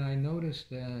 and then I noticed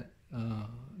that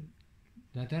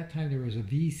at that time there was a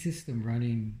V system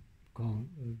running called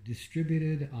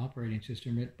Distributed Operating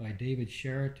System written by David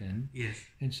Sheraton. Yes.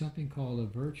 And something called a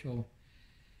virtual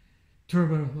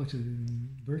terminal.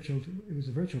 It was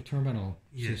a virtual terminal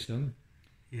system.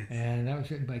 Yes. And that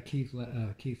was written by Keith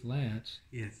Lance.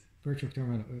 Yes. Virtual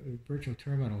terminal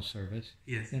service.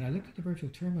 Yes. And I looked at the virtual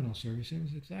terminal service. It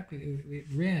was exactly it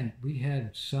ran. We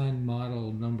had Sun 1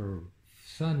 model number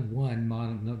 9,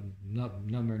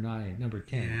 number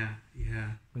 10. Yeah.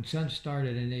 Yeah. When Sun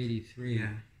started in '83,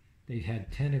 they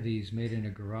had 10 of these made in a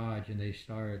garage, and they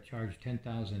charged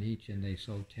 $10,000 each, and they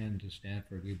sold 10 to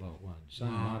Stanford. We bought one.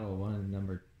 Sun model 1,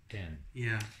 number 10.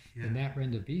 Yeah. And that ran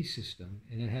the V system,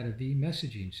 and it had a V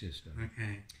messaging system.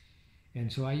 Okay. And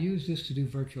so I used this to do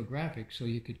virtual graphics, so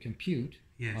you could compute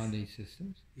on these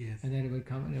systems. Yes. And then it would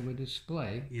come and it would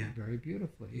display very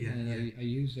beautifully. Yeah, and I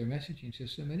used their messaging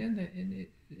system, and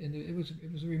it was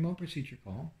a remote procedure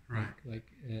call. Right.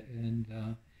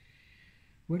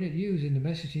 What it used in the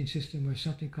messaging system was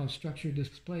something called structured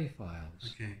display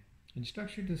files. Okay. And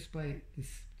structured display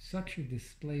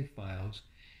files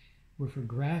were for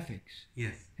graphics.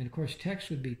 Yes. And of course, text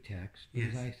would be text.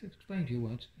 As I explained to you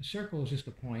once, a circle is just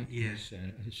a point, a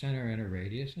center and a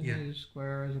radius, and a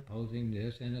square is opposing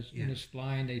this, and in a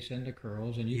spline they send the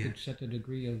curls, and you could set the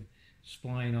degree of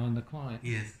spline on the client.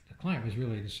 Yes. The client was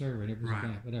really the server, and it was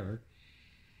whatever.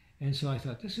 And so I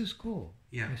thought, this is cool.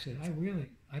 Yeah. I said,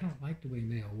 I don't like the way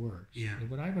mail works. Yeah. And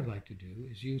what I would like to do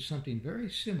is use something very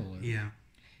similar. Yeah.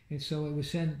 And so it would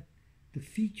send the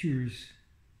features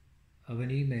of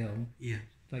an email, Yeah.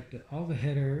 like all the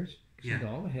headers, send Yeah.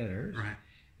 all the headers. Right.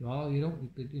 You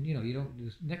don't,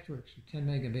 this networks with 10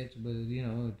 megabits with,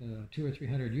 200 or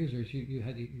 300 users, you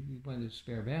wanted to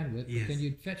spare bandwidth, Yes. but then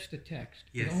you'd fetch the text,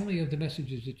 Yes. but only of the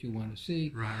messages that you want to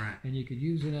see. Right. Right. And you could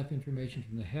use enough information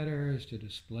from the headers to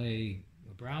display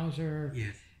a browser,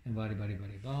 Yes. and blah, blah, blah, blah,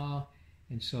 blah.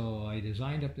 And so I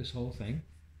designed up this whole thing.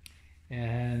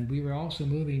 And we were also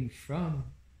moving from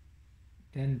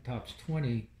then TOPS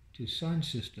 20 to Sun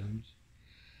systems.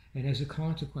 And as a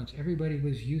consequence, everybody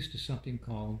was used to something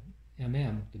called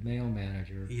MM, the mail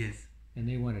manager. Yes. And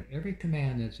they wanted every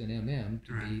command that's in MM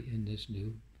to Right. be in this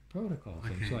new protocol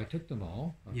thing. Okay. So I took them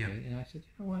all, okay, Yeah. and I said,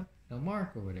 you know what? Now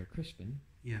Mark over there, Crispin,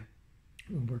 Yeah.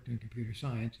 who worked in computer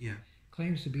science, Yeah.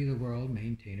 claims to be the world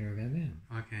maintainer of MM.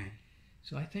 Okay.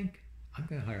 So I think I'm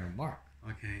going to hire Mark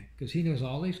Okay. because he knows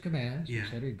all these commands. Yeah. He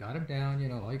said he got them down.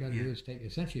 All you got to Yeah. do is take.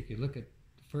 Essentially, if you look at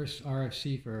the first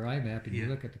RFC for IMAP and Yeah. you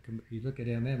look at you look at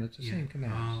MM, it's the Yeah. same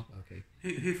commands. Oh. Okay.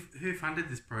 Who funded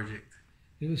this project?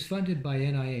 It was funded by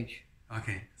NIH.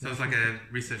 Okay. So it's like a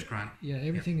research grant. Yeah,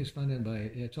 everything is funded by.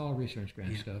 It's all research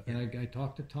grant Yeah. stuff. Yeah. And I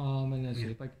talked to Tom and I said Yeah.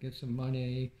 if I could get some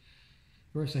money.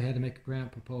 First, I had to make a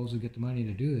grant proposal, get the money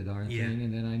to do the darn Yeah. thing,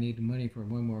 and then I need the money for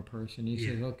one more person. He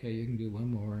Yeah. said, "Okay, you can do one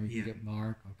more. You Yeah. can get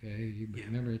Mark. Okay, but Yeah.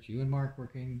 remember it's you and Mark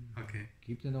working. Okay.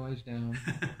 Keep the noise down."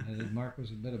 And then Mark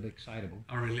was a bit of excitable,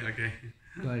 Oh, really? Okay.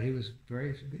 but he was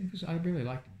very. I really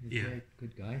liked him. He was Yeah. a very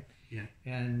good guy. Yeah.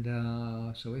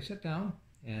 And so we sat down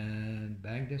and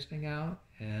banged this thing out,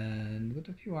 and with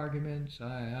a few arguments,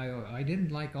 I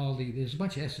didn't like all there's a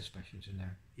bunch of S suspensions in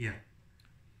there. Yeah.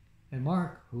 And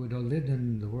Mark, who had lived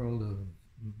in the world of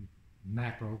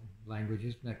macro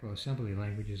languages, macro assembly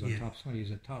languages on Yeah. TOPS 20,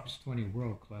 he's a TOPS 20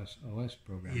 world-class OS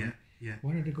programmer, Yeah. Yeah.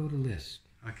 wanted to go to Lisp.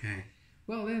 Okay.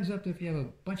 Well, it ends up that if you have a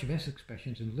bunch of S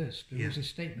expressions in Lisp, there Yeah. was a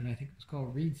statement, I think it was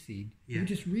called read seed. Yeah. You would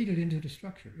just read it into the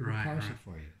structure. It would Right, parse right. it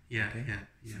for you. Yeah. Okay. Yeah.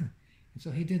 Yeah. And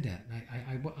so he did that.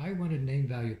 And I wanted name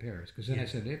value pairs because then I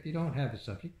Yes. said, if you don't have a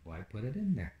subject, why put it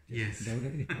in there? Yes. Note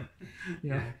it, you know.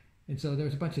 Yeah. And so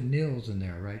there's a bunch of nils in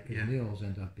there, right? Because Yeah. nils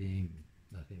end up being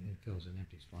nothing. It fills in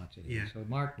empty spots. Anyway. Yeah. So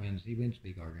Mark wins. He wins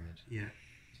big arguments. Yeah.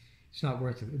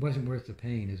 It wasn't worth the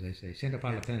pain, as they say. C'est pas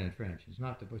Yeah. la peine in French. It's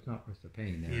not worth the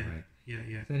pain there, Yeah. right? Yeah.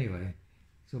 Yeah. So anyway,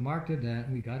 so Mark did that,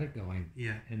 and we got it going.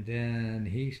 Yeah. And then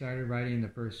he started writing the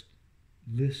first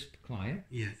Lisp client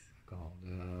Yes. called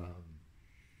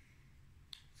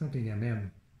something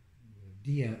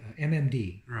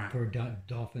MMD Right. for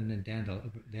Dolphin and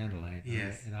Dandelion.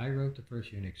 Yes. And I wrote the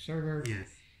first Unix server, Yes.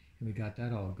 and we got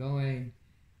that all going.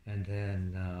 And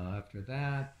then after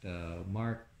that,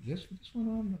 Mark, this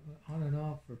went on and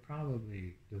off for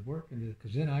probably the work,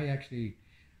 because then I actually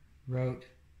wrote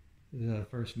the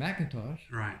first Macintosh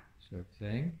Right. sort of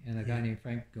thing, and a guy Yeah. named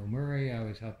Frank Murray. I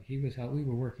was helping. We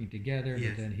were working together,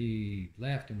 Yes. but then he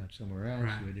left and went somewhere else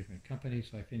Right. to a different company.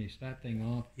 So I finished that thing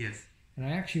off, Yes. and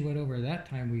I actually went over. That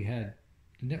time the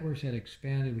networks had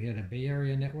expanded. We had a Bay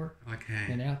Area network,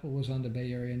 Okay. and Apple was on the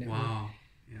Bay Area network. Wow.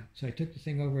 Yeah. So I took the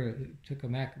thing over, took a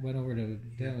Mac, went over to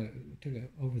took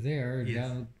it over there, and Yes.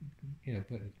 down,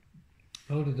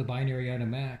 loaded the binary on a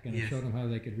Mac, and I Yes. showed them how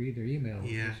they could read their email.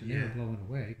 Yeah, And they were yeah. blown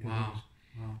away. 'Cause it Wow. was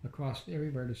Wow. across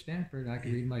everywhere to Stanford, I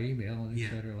could Yeah. read my email and Yeah.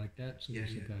 et cetera like that. So Yeah,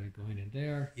 we yeah. got it going in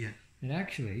there. Yeah. And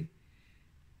actually,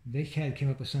 they came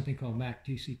up with something called Mac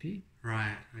TCP.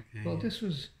 Right. Okay. Well, this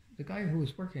was the guy who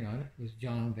was working on it was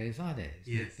John Vezades,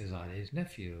 Yes. Nick Vezade's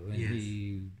nephew, and Yes.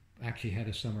 he actually had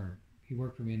a summer. He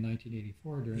worked for me in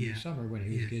 1984 during Yeah. the summer when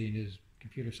he was Yes. getting his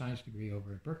computer science degree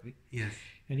over at Berkeley, Yes.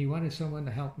 and he wanted someone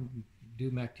to help him do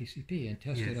Mac TCP and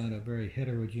test it Yes. on a very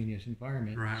heterogeneous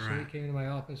environment. Right, so right. he came to my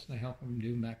office and I helped him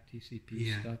do Mac TCP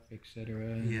Yeah. stuff,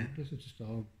 etc. And Yeah. this is just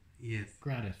all Yes.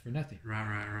 gratis for nothing Right.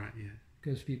 Right. Right. Yeah.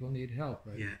 because people need help,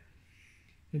 right? Yeah.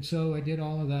 And so I did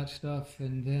all of that stuff,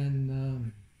 and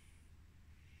then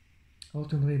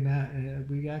ultimately,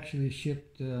 we actually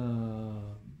shipped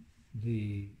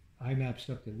the IMAP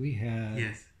stuff that we had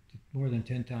Yes. to more than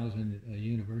 10,000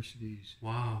 universities,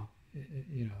 Wow.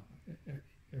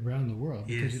 around the world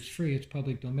because Yes. it's free, it's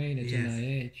public domain, it's Yes.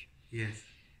 NIH, Yes.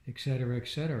 et cetera, et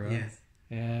cetera. Yes.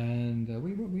 And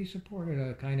we supported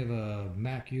a kind of a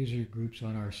Mac user groups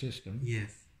on our system.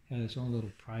 Yes. Had its own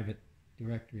little private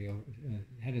directory,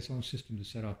 had its own system to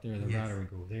set up there. The Yes. router would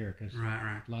go there because Right.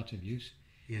 Right. lots of use.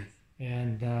 Yes.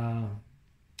 And I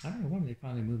don't know when they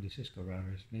finally moved to Cisco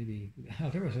routers. Maybe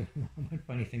there was one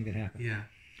funny thing that happened. Yeah.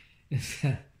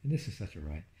 And this is such a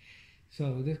ride.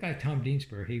 So this guy, Tom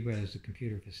Deansper, he was the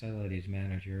computer facilities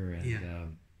manager.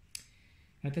 And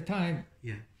at the time,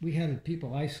 we had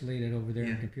people isolated over there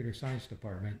in the computer science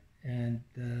department. And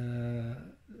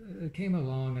it came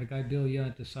along, and a guy, Bill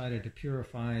Yunt, decided to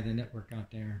purify the network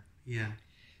out there. Yeah.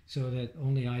 So that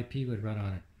only IP would run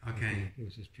on it. Okay. It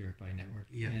was this purified network.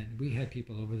 Yeah. And we had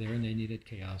people over there, and they needed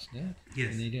ChaosNet.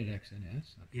 Yes. And they did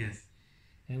XNS. Okay. Yes.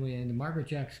 And the Margaret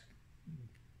Jack's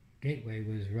gateway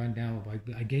was run down by,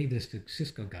 I gave this to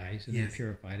Cisco guys, and they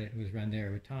purified it. It was run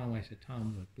there with Tom. I said,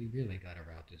 Tom, look, we really got to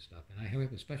route this stuff. And I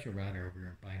have a special router over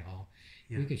here in Pine Hall.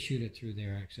 Yeah. We could shoot it through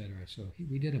there, etc. So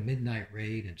we did a midnight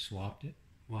raid and swapped it.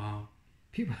 Wow.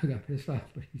 People got pissed off,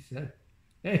 but he said,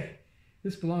 hey,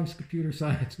 this belongs to computer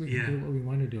science. We can do what we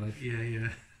want to do it. Yeah.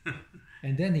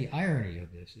 And then the irony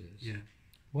of this is,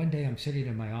 one day I'm sitting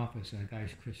in my office, and a guy,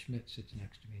 Chris Schmidt, sits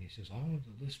next to me, and he says, all of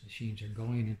the list machines are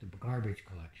going into garbage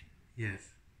collection. Yes.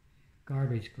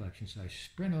 Garbage collection. So I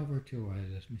sprint over to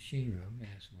this machine room,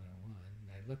 S101,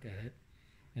 and I look at it,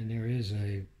 and there is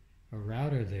a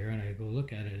router there, and I go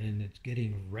look at it, and it's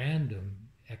getting random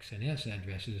XNS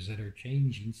addresses that are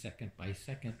changing second by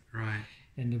second. Right.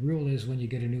 And the rule is when you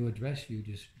get a new address, you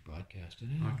just broadcast it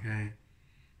out. Okay.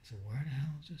 So where the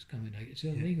hell is this coming? It's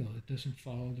illegal. It doesn't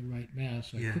follow the right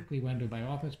mask. So I quickly went to my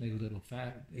office, made a little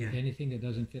anything that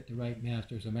doesn't fit the right mask,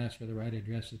 there's a mask for the right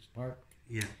address, it's parked.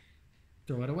 Yeah.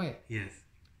 Throw it away. Yes.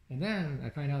 And then I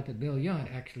find out that Bill Yunt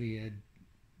actually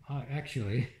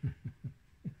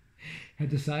had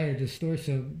decided to store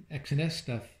some XNS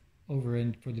stuff over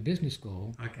for the business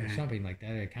school or something like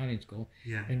that, accounting school,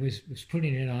 and was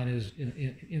putting it on his.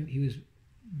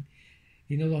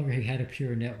 He no longer had a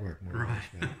pure network, more or less.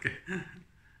 Right? Okay.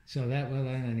 So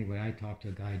anyway, I talked to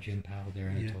a guy, Jim Powell, there,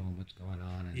 and I told him what's going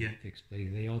on,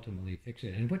 and they ultimately fixed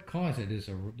it. And what caused it is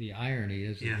the irony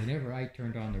is that whenever I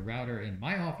turned on the router in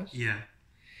my office,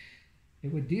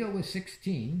 it would deal with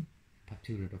 16,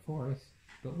 2 to the 4th,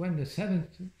 but when the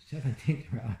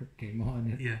 17th router came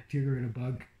on, it triggered a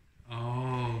bug.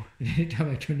 Oh. And anytime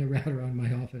I turned the router on in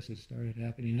my office, it started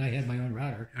happening. And I had my own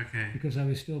router. Okay. Because I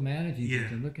was still managing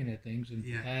things and looking at things and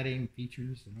adding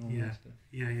features and all that stuff.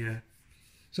 Yeah.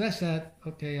 So that's that.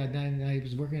 Okay, and then I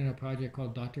was working on a project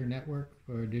called Dr. Network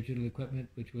for digital equipment,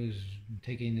 which was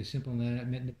taking the simple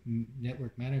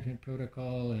network management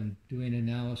protocol and doing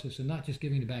analysis, and not just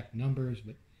giving back numbers,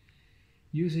 but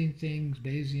using things,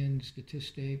 Bayesian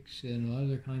statistics and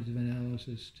other kinds of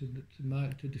analysis to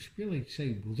just really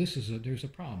say, well, there's a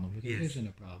problem, or there isn't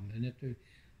a problem. And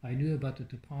I knew about the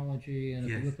topology, and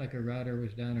if it looked like a router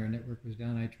was down or a network was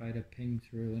down, I'd try to ping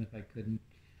through, and if I couldn't,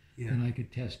 then I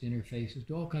could test interfaces,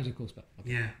 do all kinds of cool stuff.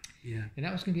 Okay. Yeah. And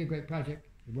that was going to be a great project.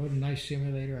 I wrote a nice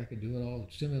simulator. I could do it all,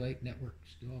 simulate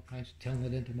networks, do all kinds, telling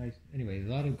it into anyway, a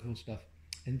lot of cool stuff.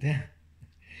 And then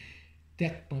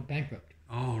Tech went bankrupt.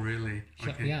 Oh, really?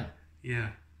 Shut me out. Yeah.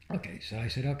 Okay, so I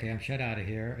said, okay, I'm shut out of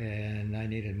here, and I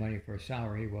needed money for a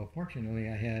salary. Well, fortunately,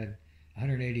 I had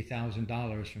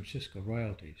 $180,000 from Cisco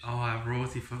royalties. Oh,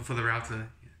 royalty for the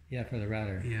router. Yeah, for the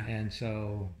router. Yeah. And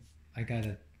so I got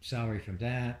a salary from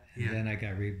that, and then I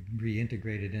got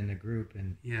reintegrated in the group,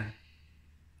 and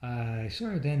I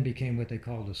sort of then became what they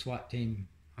called the SWAT team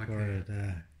for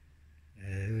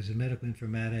it was a medical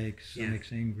informatics,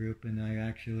 same group, and I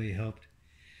actually helped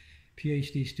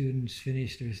PhD students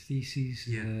finish their theses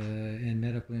in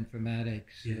medical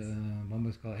informatics. One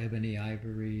was called Ebony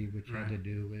Ivory, which had to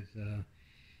do with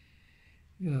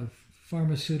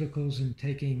pharmaceuticals and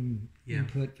taking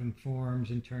input from forms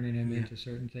and turning them into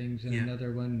certain things. And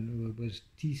another one was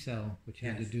T-Cell, which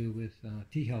had to do with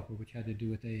T-Helper, which had to do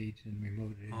with AIDS and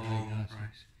remote diagnostics. Right.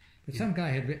 But some guy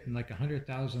had written like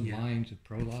 100,000 lines of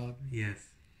prologue. Yes.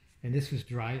 And this was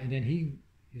dry. And then he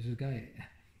was a guy...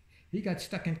 He got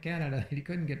stuck in Canada. He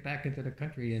couldn't get back into the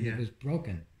country, and it was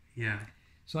broken. Yeah.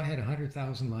 So I had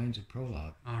 100,000 lines of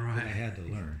prologue that I had to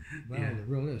learn. Well, the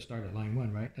rule is start at line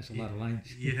 1, right? That's a lot of lines.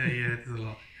 It's a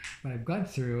lot. But I've gone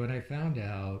through, and I found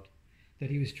out that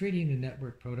he was treating the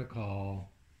network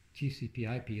protocol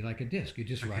TCP/IP like a disk. You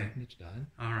just write, and it's done.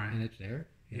 All right. And it's there.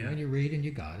 You know, and you read, and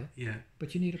you got it. Yeah.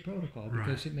 But you need a protocol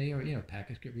because it may,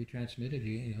 packets get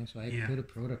retransmitted. So I put a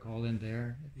protocol in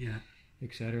there. Yeah.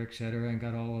 Et cetera, and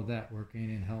got all of that working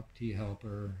and helped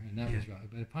T-Helper, and that was right.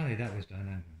 But finally that was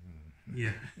done.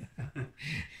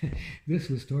 This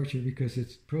was torture because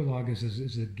its prologue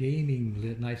is a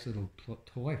gaming, nice little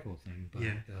toyful thing, but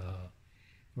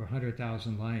for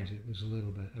 100,000 lines, it was a little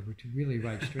bit, to really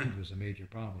write strings was a major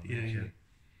problem.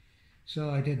 So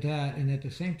I did that, and at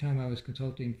the same time I was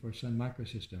consulting for Sun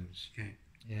Microsystems. Okay.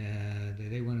 And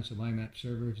they wanted some IMAP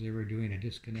servers. They were doing a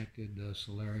disconnected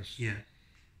Solaris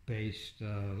based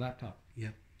laptop. Yeah.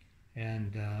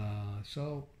 And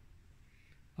so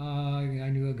I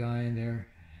knew a guy in there,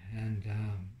 and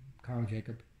Carl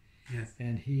Jacob. Yes.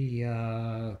 And he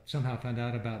somehow found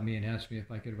out about me and asked me if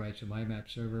I could write some IMAP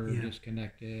server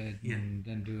disconnected and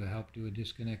then help do a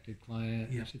disconnected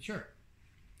client. Yeah. I said, sure.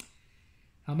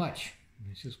 How much? And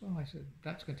he says, well, I said,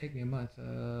 that's going to take me a month.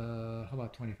 How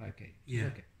about 25K? Yeah.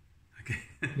 Okay. Okay.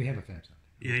 We have a fence on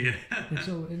it. Yeah.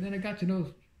 And then I got to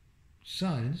know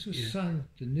Sun, and this was Sun,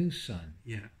 the new Sun.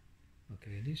 Yeah.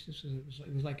 Okay,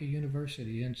 it was like a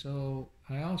university, and so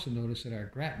I also noticed that our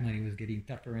grant money was getting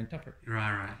tougher and tougher.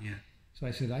 Right, yeah. So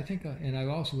I said, I think, and I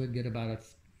also would get about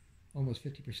almost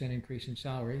 50% increase in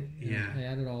salary. And I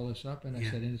added all this up, and I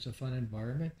said, and it's a fun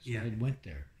environment, so I went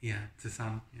there. Yeah, to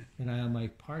Sun. Yeah. And on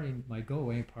my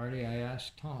go-away party, I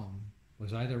asked Tom,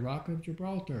 was I the Rock of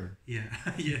Gibraltar? Yeah,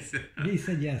 yes. And he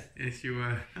said yes. Yes, you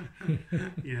were.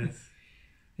 Yes.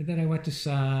 And then I went to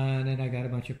Sun, and I got a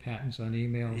bunch of patents on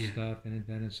email stuff, and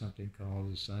invented something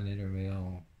called the Sun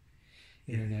Internet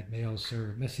Mail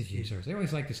Server Messaging Service. They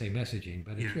always like to say messaging,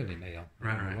 but it's really mail.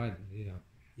 Right. Why,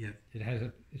 Yeah.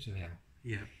 It's a mail.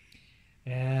 Yeah.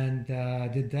 And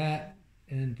did that,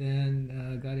 and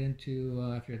then got into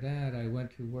after that. I went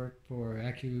to work for.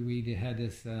 Actually, we had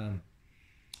this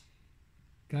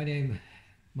guy named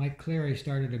Mike Clary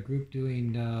started a group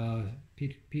doing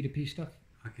P2P stuff.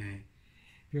 Okay.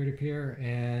 Peer-to-peer,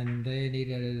 and they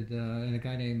needed, and a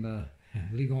guy named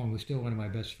Li Gong was still one of my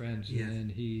best friends, and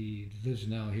he lives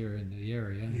now here in the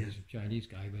area. He's a Chinese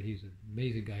guy, but he's an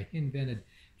amazing guy. He invented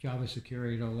Java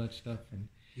security and all that stuff, and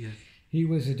he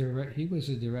was a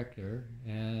director,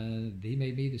 and he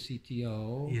made me the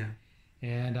CTO. Yeah.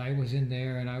 And I was in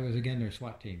there, and I was again their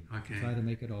SWAT team to try to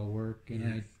make it all work, and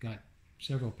I got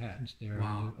several patents there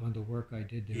on the work I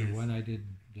did there. One I did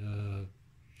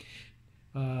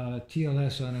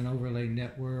TLS on an overlay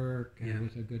network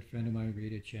with a good friend of mine,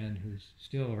 Rita Chen, who's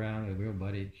still around, a real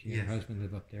buddy. She and her husband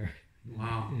live up there.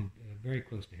 Wow. Very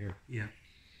close to here. Yeah.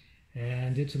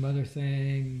 And did some other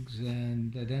things,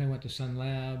 and then I went to Sun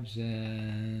Labs,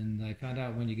 and I found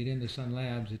out when you get into Sun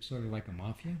Labs, it's sort of like a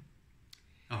mafia.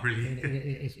 Oh, really? And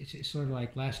it's sort of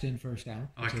like last in, first out.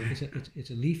 Okay.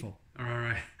 It's a lethal. All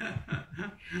right.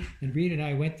 And Reed and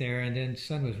I went there, and then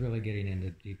Sun was really getting into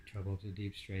deep trouble, to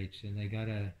deep straits, and they got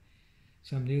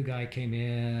some new guy came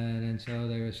in, and so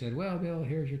they said, well, Bill,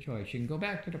 here's your choice. You can go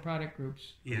back to the product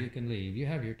groups, or you can leave. You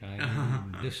have your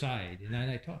time, decide. And then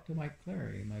I talked to Mike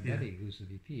Clary, my buddy, who's the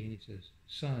VP, and he says,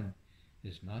 Sun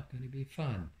is not going to be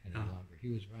fun any longer. He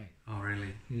was right. Oh,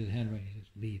 really? He was handwriting. He says,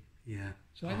 leave. Yeah.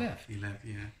 So I left. You left,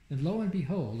 yeah. And lo and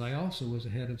behold, I also was the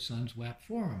head of Sun's WAP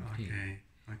forum team.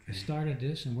 Okay. I started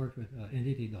this and worked with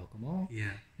Entity Docomo.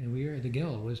 Yeah. And the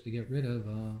goal was to get rid of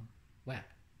WAP.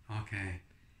 Okay.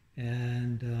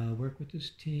 And work with this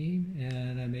team,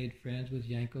 and I made friends with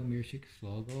Yanko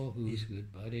Mirshik-Slogo, who's a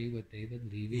good buddy with David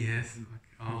Levy, yes.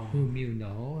 whom you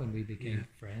know, and we became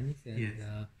friends.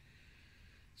 And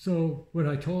so when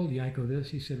I told Yanko this,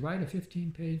 he said, write a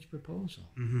 15-page proposal,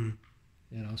 and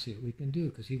I'll see what we can do,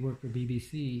 because he worked for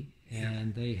BBC,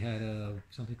 and they had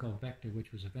something called Vector,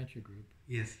 which was a venture group.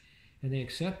 Yes. And they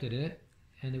accepted it.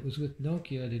 And it was with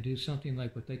Nokia to do something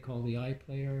like what they call the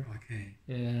iPlayer. Okay.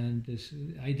 And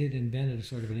I invented a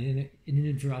sort of an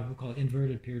we'll call it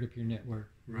inverted peer-to-peer network,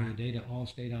 where the data all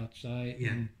stayed outside,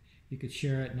 and you could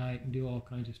share at night and do all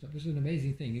kinds of stuff. This was an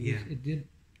amazing thing. It did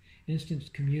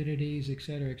instant communities, et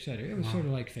cetera, et cetera. It was sort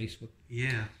of like Facebook.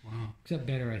 Yeah. Wow. Except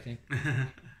better, I think,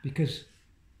 because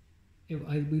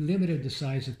we limited the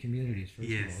size of communities first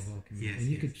of all. And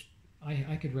you could.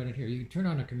 I could run it here. You can turn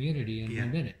on a community in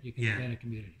 1 minute. You can invent a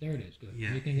community. There it is. Good.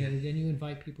 Yeah. You can then you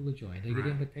invite people to join. They get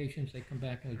invitations. They come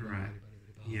back and join.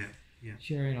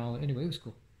 Sharing all. Anyway, it was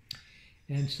cool.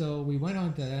 And so we went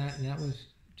on to that, and that was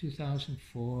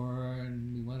 2004.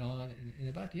 And we went on, and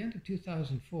about the end of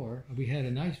 2004, we had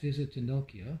a nice visit to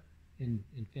Nokia in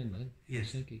Finland,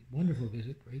 Helsinki. Wonderful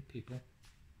visit. Great people.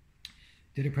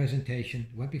 Did a presentation,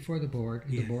 went before the board,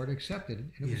 and the board accepted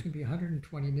it, and it was going to be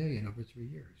 120 million over 3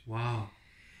 years. Wow.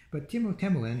 But Timo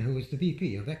Temuinen, who was the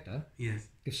VP of Vecta,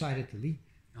 decided to leave.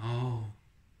 Oh.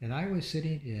 And I was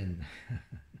sitting in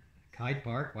Hyde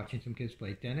Park watching some kids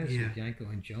play tennis with Yanko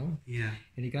and Joan. Yeah.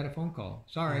 And he got a phone call.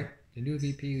 Sorry, the new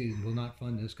VP will not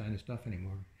fund this kind of stuff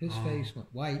anymore. His face went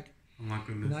white. Oh my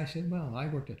goodness. And I said, well, I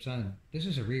worked at Sun. This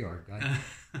is a reorg, guy.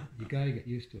 You got to get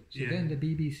used to it. So then the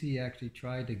BBC actually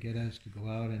tried to get us to go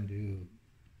out and do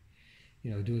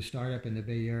a startup in the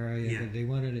Bay Area. But they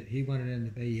wanted it. He wanted it in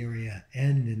the Bay Area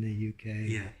and in the UK.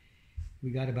 Yeah. We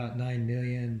got about 9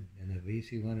 million, and the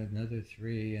VC wanted another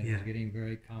 3, and it was getting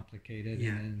very complicated.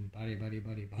 And then buddy,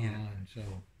 and so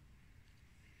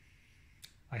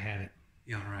I had it.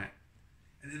 Yeah, all right.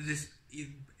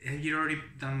 Have you already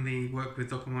done the work with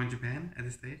Docomo in Japan at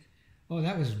this stage? Oh,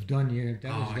 that was done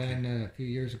done a few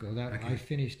years ago. Okay. I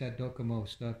finished that Docomo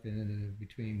stuff in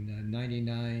between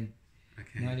 99,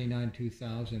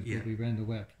 2000. Yeah. We ran the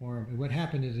web forum. And what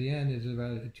happened at the end is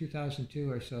about 2002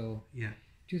 or so. Yeah.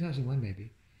 2001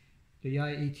 maybe. The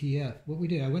IETF. What we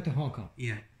did, I went to Hong Kong.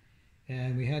 Yeah.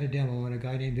 And we had a demo, and a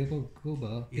guy named Vipul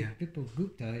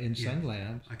Gupta in Sun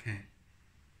Labs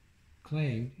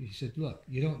claimed, he said, look,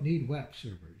 you don't need web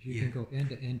servers. You can go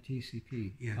end-to-end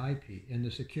TCP, IP, and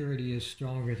the security is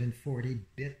stronger than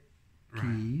 40-bit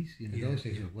keys. Those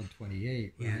days it was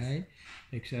 128, right?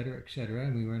 Et cetera,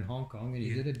 and we were in Hong Kong, and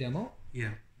he did a demo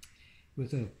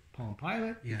with a Palm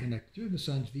Pilot. He connected through the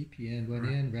Sun's VPN, went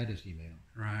in, read his email.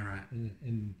 Right.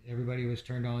 And everybody was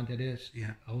turned on to this.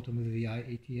 Yeah. Ultimately, the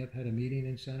IATF had a meeting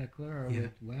in Santa Clara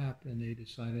with WAP, and they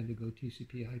decided to go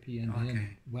TCP IP, and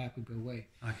then WAP would go away.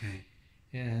 Okay.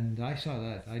 And I saw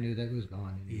that. I knew that was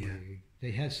gone. Anyway.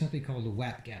 They had something called the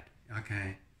WAP gap.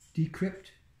 Okay.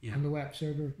 Decrypt on the WAP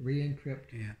server,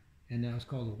 re-encrypt. Yeah. And now it's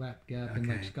called the WAP gap. And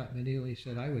like Scott Manili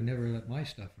said, I would never let my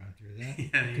stuff run through that.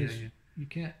 Because you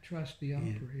can't trust the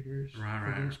operators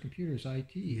for those computers,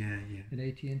 IT and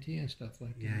AT&T and stuff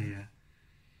like that. Yeah.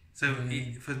 So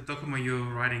for Docomo, you're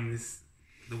writing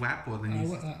the WAP or the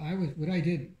news?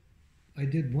 I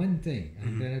did one thing. I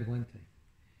invented one thing.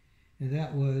 And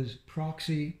that was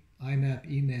proxy IMAP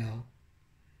email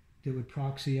that would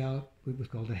proxy out what was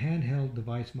called a handheld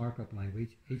device markup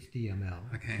language,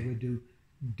 HDML. Okay. It would do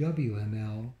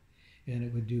WML, and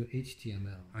it would do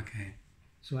HTML. Okay.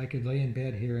 So I could lay in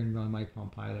bed here and run my Palm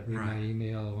Pilot, read my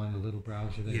email on the little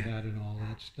browser they had and all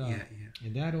that stuff. Yeah.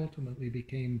 And that ultimately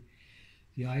became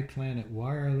the iPlanet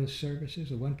wireless services,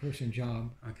 a one-person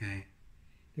job. Okay.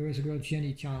 There was a girl,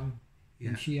 Jenny Chang,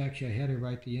 and she actually had to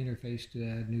write the interface to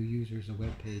add new users, a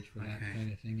web page for that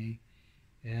kind of thingy.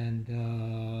 And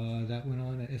that went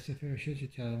on at SFR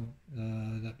Shijitel.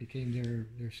 That became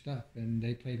their stuff. And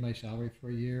they paid my salary for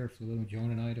a year, flew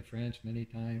Joan and I to France many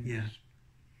times. Yeah.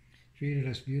 Treated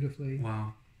us beautifully.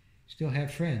 Wow. Still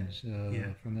have friends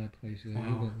from that place.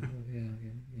 Wow.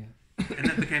 Yeah. And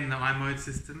that became the iMode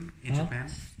system in Japan?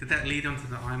 Did that lead onto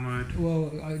the iMode?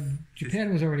 Well,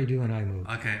 Japan was already doing iMode.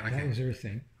 Okay. That was their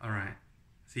thing. All right.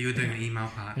 So you were doing the email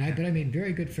part. But I made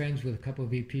very good friends with a couple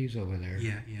of VPs over there.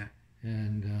 Yeah.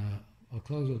 And I'll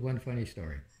close with one funny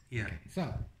story. Yeah. Okay,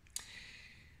 so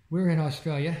we're in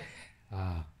Australia.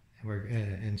 We're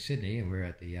in Sydney, and we're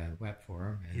at the WAP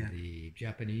Forum, and the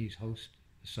Japanese host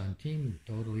the Sun team.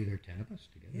 Totally, there are 10 of us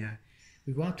together. Yeah.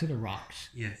 We go out to the rocks.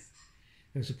 Yes.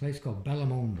 There's a place called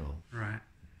Bellamondo. Right.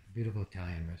 A beautiful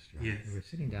Italian restaurant. Yes. And we're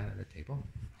sitting down at a table,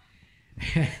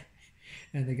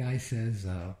 and the guy says,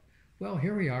 well,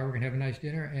 here we are. We're going to have a nice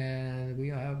dinner, and we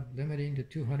have limiting to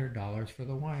 $200 for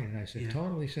the wine. And I said,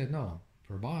 totally said no,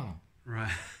 per bottle.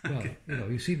 Right.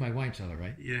 Well, you see my wine cellar,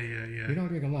 right? Yeah. We don't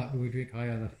drink a lot, but we drink high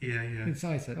on the... Yeah. And so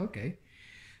I said, okay.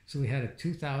 So we had a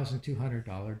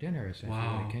 $2,200 dinner, essentially,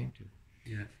 when it came to.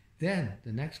 Yeah. Then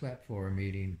the next WAP Forum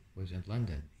meeting was in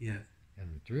London. Yeah.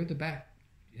 And through the back,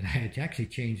 and I had actually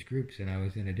changed groups, and I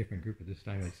was in a different group at this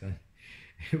time. I said,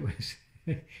 it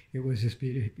was just,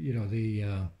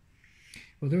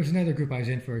 well, there was another group I was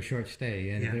in for a short stay,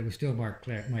 and it was still Mike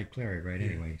Clary, right?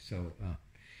 Anyway, so,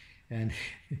 and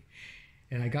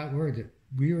I got word that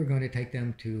we were going to take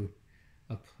them to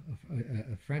a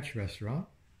French restaurant,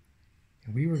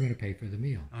 and we were going to pay for the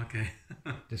meal. Okay.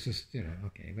 This was,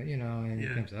 okay, but and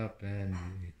it comes up, and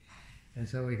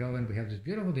so we go and we have this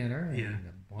beautiful dinner, and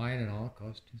the wine and all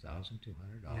cost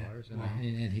 $2,200,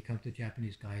 and he comes to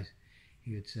Japanese guys.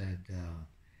 He had said,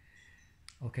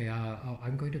 okay,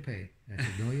 I'm going to pay. And I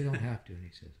said, no, you don't have to. And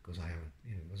he says, God,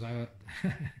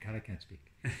 I can't speak.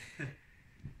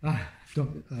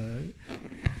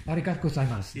 Arigatou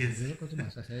gozaimasu. Yes.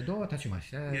 I said, do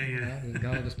tachimashita. We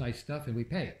got all this nice stuff, and we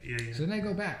pay. Yeah. So then they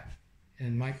go back,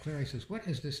 and Mike Clary says, what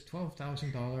is this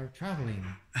 $12,000 traveling?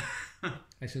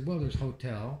 I said, well, there's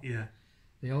hotel. Yeah.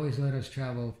 They always let us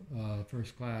travel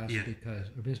first class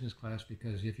or business class,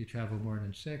 because if you travel more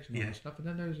than 6 and all that stuff, and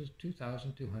then there's this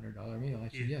 $2,200 meal. I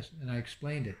said, yes, and I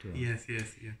explained it to him. Yes. He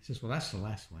says, well, that's the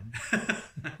last one.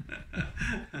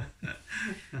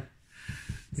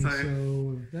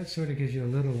 So that sort of gives you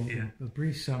a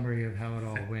brief summary of how it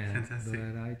all went. Fantastic.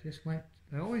 But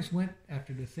I always went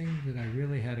after the things that I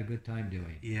really had a good time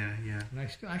doing. Yeah. And I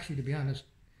still, actually, to be honest,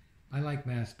 I like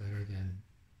math better than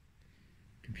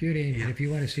computing. And if you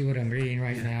want to see what I'm reading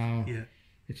right now,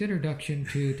 it's Introduction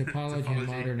to Topology and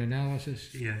Modern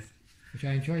Analysis, which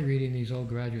I enjoy reading these old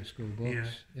graduate school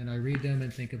books, and I read them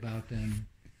and think about them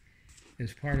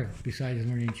as part of, besides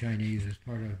learning Chinese, as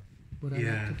part of what I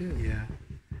like to do. Yeah.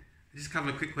 Just a couple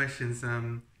of quick questions.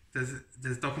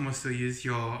 Does Docomo still use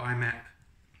your IMAP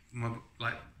No.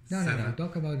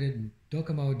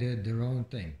 Docomo did their own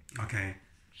thing. Okay.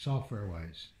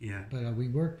 Software-wise. Yeah. But we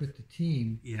worked with the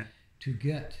team. Yeah. To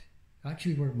get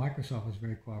actually, where Microsoft was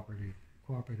very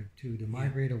cooperative too, to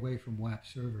migrate away from WAP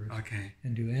servers. Okay.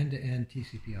 And do end-to-end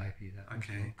TCP/IP. That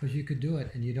okay. Because you could do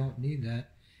it, and you don't need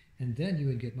that, and then you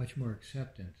would get much more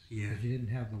acceptance. Yeah. Because you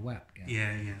didn't have the WAP gap.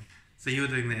 Yeah. Yeah. So you were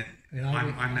doing that. And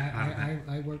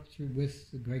I worked through with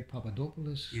Greg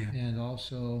Papadopoulos, and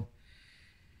also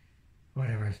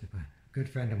whatever is a good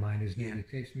friend of mine whose name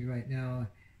escapes me right now,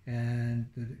 and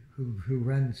who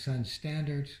runs Sun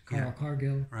Standards, Carl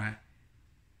Cargill. Right.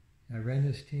 I ran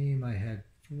this team. I had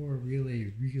 4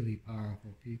 really, really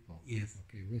powerful people. Yes.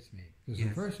 Okay, with me. Because the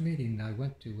first meeting I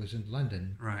went to was in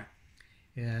London. Right.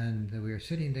 And we were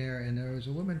sitting there, and there was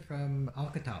a woman from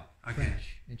Alcatel,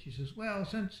 French, and she says, "Well,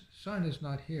 since Sun is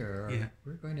not here,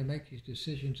 we're going to make these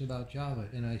decisions about Java."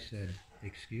 And I said,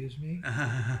 "Excuse me?"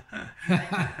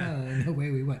 And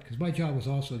away we went, because my job was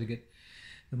also to get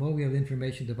the mobile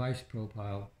information device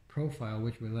profile,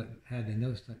 which we had in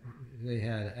those. They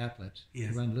had applets to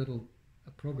run little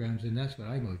programs, and that's what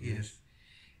I used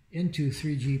into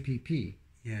 3GPP.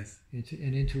 Yes.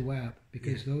 Into WAP,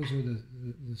 because those are the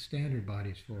standard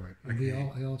bodies for it.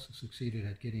 And I also succeeded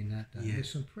at getting that done. There's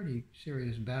some pretty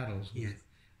serious battles with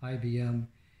IBM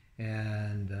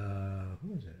and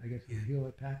who was it? I guess it was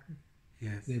Hewlett Packard.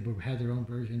 Yes. They had their own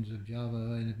versions of Java,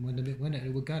 and when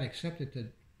it got accepted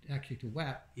to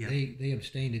WAP, they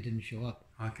abstained. It didn't show up.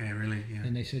 Okay, really? Yeah.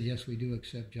 And they said, yes, we do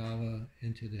accept Java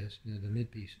into this, the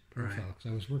mid-piece profile.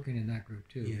 Because I was working in that group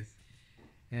too. Yes.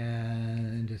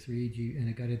 And into 3G, and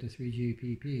it got into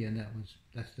 3GPP, and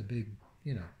that's the big,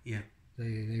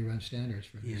 they run standards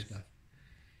for this stuff.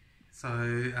 So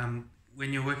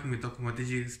when you're working with Docomo, did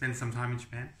you spend some time in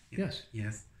Japan? Yes.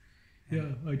 Yes.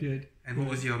 And, I did. And what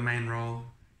was your main role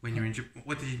when you were in Japan?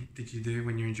 What did you do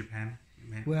when you were in Japan?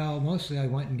 Well, mostly I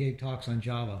went and gave talks on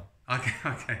Java.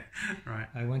 Okay, right.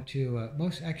 I went to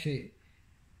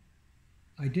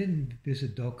I didn't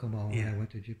visit Docomo when I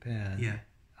went to Japan. Yeah.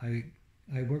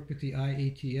 I worked with the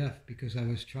IETF because I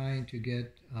was trying to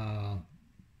get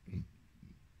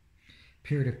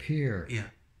peer-to-peer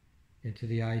into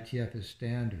the IETF as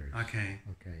standards. Okay.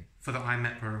 For the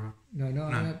IMAP program? No.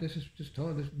 IMAP, this is just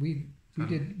told us. We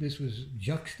did, this was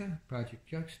Juxta, Project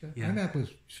Juxta. Yeah. IMAP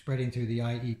was spreading through the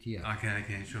IETF.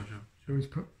 Okay, sure. There was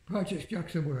Project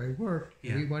Juxta where I worked,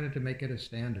 and we wanted to make it a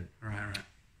standard. Right.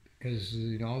 Because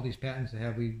all these patents they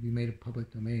have, we made a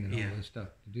public domain and all this stuff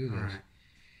to do this. Right.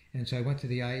 And so I went to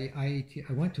the IET.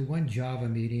 I went to one Java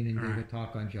meeting and gave a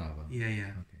talk on Java. Yeah.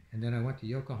 Okay. And then I went to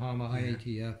Yokohama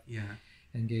IATF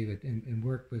and gave it and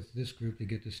worked with this group to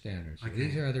get the standards. So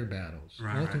these are other battles.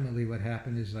 Right, Ultimately, what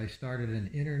happened is I started an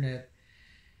internet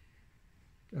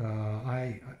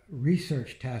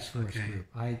research task force group.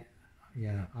 ITRF.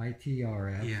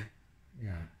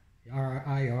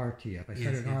 IRTF. I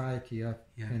started RITF,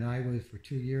 and I was for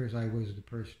 2 years. I was the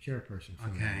chairperson for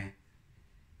that.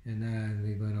 And then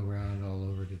we went around all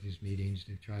over to these meetings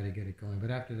to try to get it going. But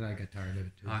after that, I got tired of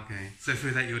it too. Okay. So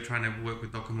through that, you were trying to work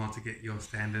with Docomo to get your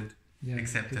standard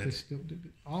accepted.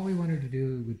 All we wanted to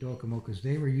do with Docomo, because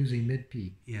they were using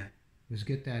MIDP, was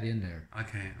get that in there.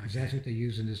 Okay. Because that's what they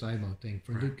use in this IMO thing.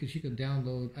 Because you can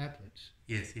download applets.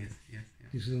 Yes.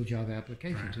 These little Java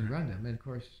applications and run them. And of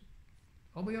course,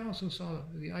 we also saw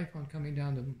the iPhone coming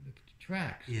down the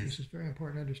tracks. Yes. This is very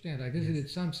important to understand. I visited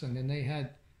Samsung, and they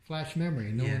had flash memory,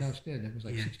 and no one else did. It was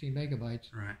like 16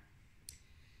 megabytes. Right.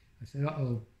 I said,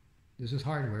 this is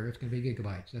hardware. It's going to be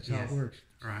gigabytes. That's how it works.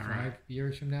 Right. 5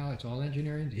 years from now, it's all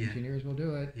engineering. The engineers will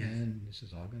do it, Yes. and this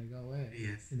is all going to go away.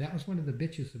 Yes. And that was one of the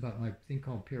bitches about my thing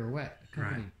called Pirouette, the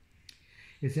company. Right.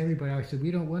 It's everybody. I said, we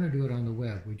don't want to do it on the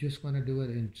web. We just want to do it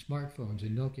in smartphones.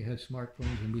 And Nokia had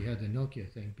smartphones, and we had the Nokia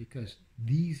thing, because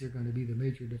these are going to be the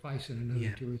major device in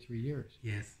another 2 or 3 years.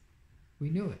 Yes. We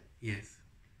knew it. Yes.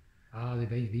 The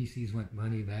VCs went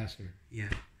money faster. Yeah.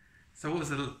 So what was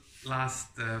the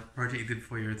last project you did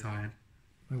before you retired?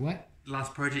 My what?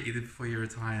 Last project you did before you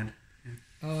retired? Yeah.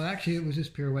 Oh, actually, it was this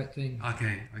Pirouette thing.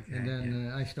 Okay. And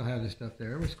then I still have the stuff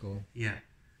there. It was cool. Yeah.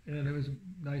 And it was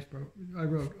nice. I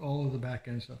wrote all of the back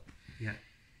end stuff. Yeah.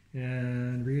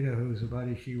 And Rita, who's a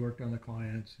buddy, she worked on the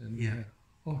clients and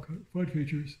all kind of fun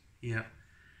features. Yeah.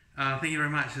 Thank you very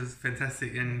much. It was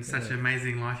fantastic and such an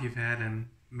amazing life you've had and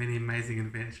many amazing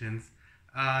inventions.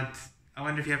 I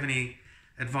wonder if you have any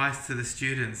advice to the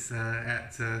students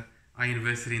at our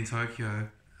university in Tokyo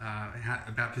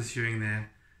about pursuing their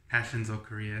passions or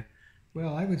career.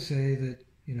 Well, I would say that,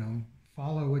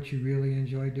 follow what you really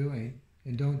enjoy doing.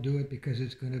 And don't do it because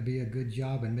it's going to be a good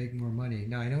job and make more money.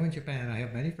 Now, I know in Japan, I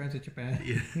have many friends in Japan.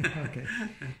 Yeah. Okay.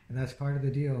 And that's part of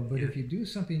the deal. But Yeah. if you do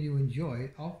something you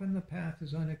enjoy, often the path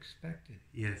is unexpected.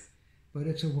 Yes. But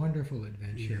it's a wonderful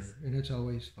adventure, Yes. and it's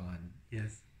always fun.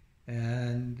 Yes.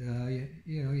 And,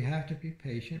 you have to be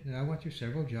patient. And I went through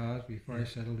several jobs before I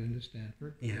settled into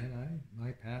Stanford. But Yeah. then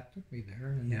my path took me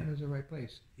there, and Yeah. that was the right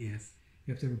place. Yes.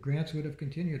 If the grants would have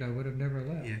continued, I would have never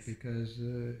left Yes. because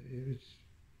it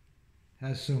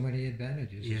has so many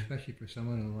advantages, Yeah. especially for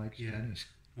someone who likes Yeah. tennis.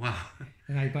 Wow.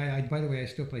 And by the way, I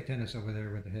still play tennis over there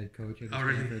with the head coach of the Oh,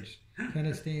 really? Stanford's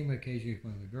tennis team, occasionally with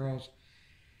one of the girls,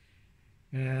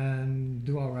 and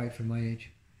do all right for my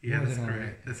age. Yeah, More that's than all great.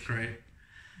 right, That's actually. great.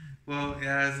 Well,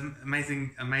 yeah, it's an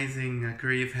amazing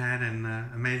career you've had and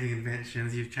amazing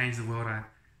inventions. You've changed the world.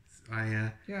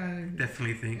 I Yeah,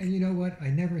 definitely think. and you know what? I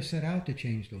never set out to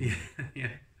change the world. Yeah, yeah.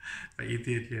 But you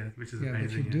did, yeah, which is Yeah, amazing.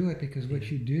 but you yeah. do it because what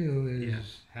you do is Yeah.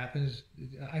 happens.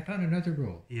 I found another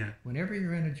rule. Yeah, Whenever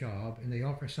you're in a job and they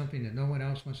offer something that no one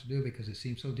else wants to do because it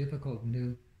seems so difficult and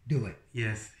new, do it.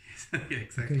 yes, yes. Yeah,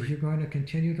 exactly. Because you're going to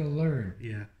continue to learn.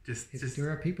 Yeah, just, There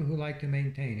are people who like to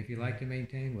maintain. If you like to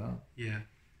maintain, well, yeah,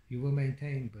 you will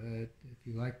maintain. But if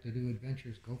you like to do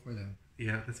adventures, go for them.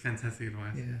 yeah, that's fantastic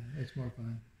advice. Yeah, it's more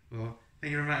fun. Well,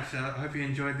 thank you very much. I hope you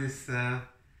enjoyed this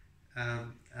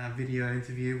video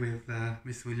interview with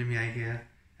Mr. William Yeager.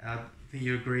 I think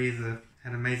you agree he's had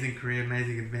an amazing career,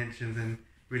 amazing inventions, and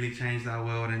really changed our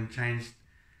world and changed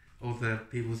all the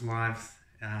people's lives.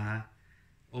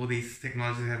 All these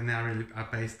technologies we have now really are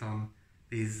based on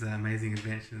these amazing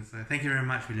inventions. So thank you very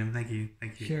much, William. Thank you.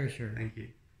 Thank you. Sure. Thank you.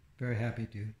 Very happy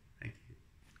to. Thank you.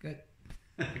 Good.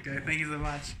 Okay, thank you so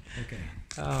much. Okay.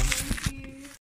 Thank you.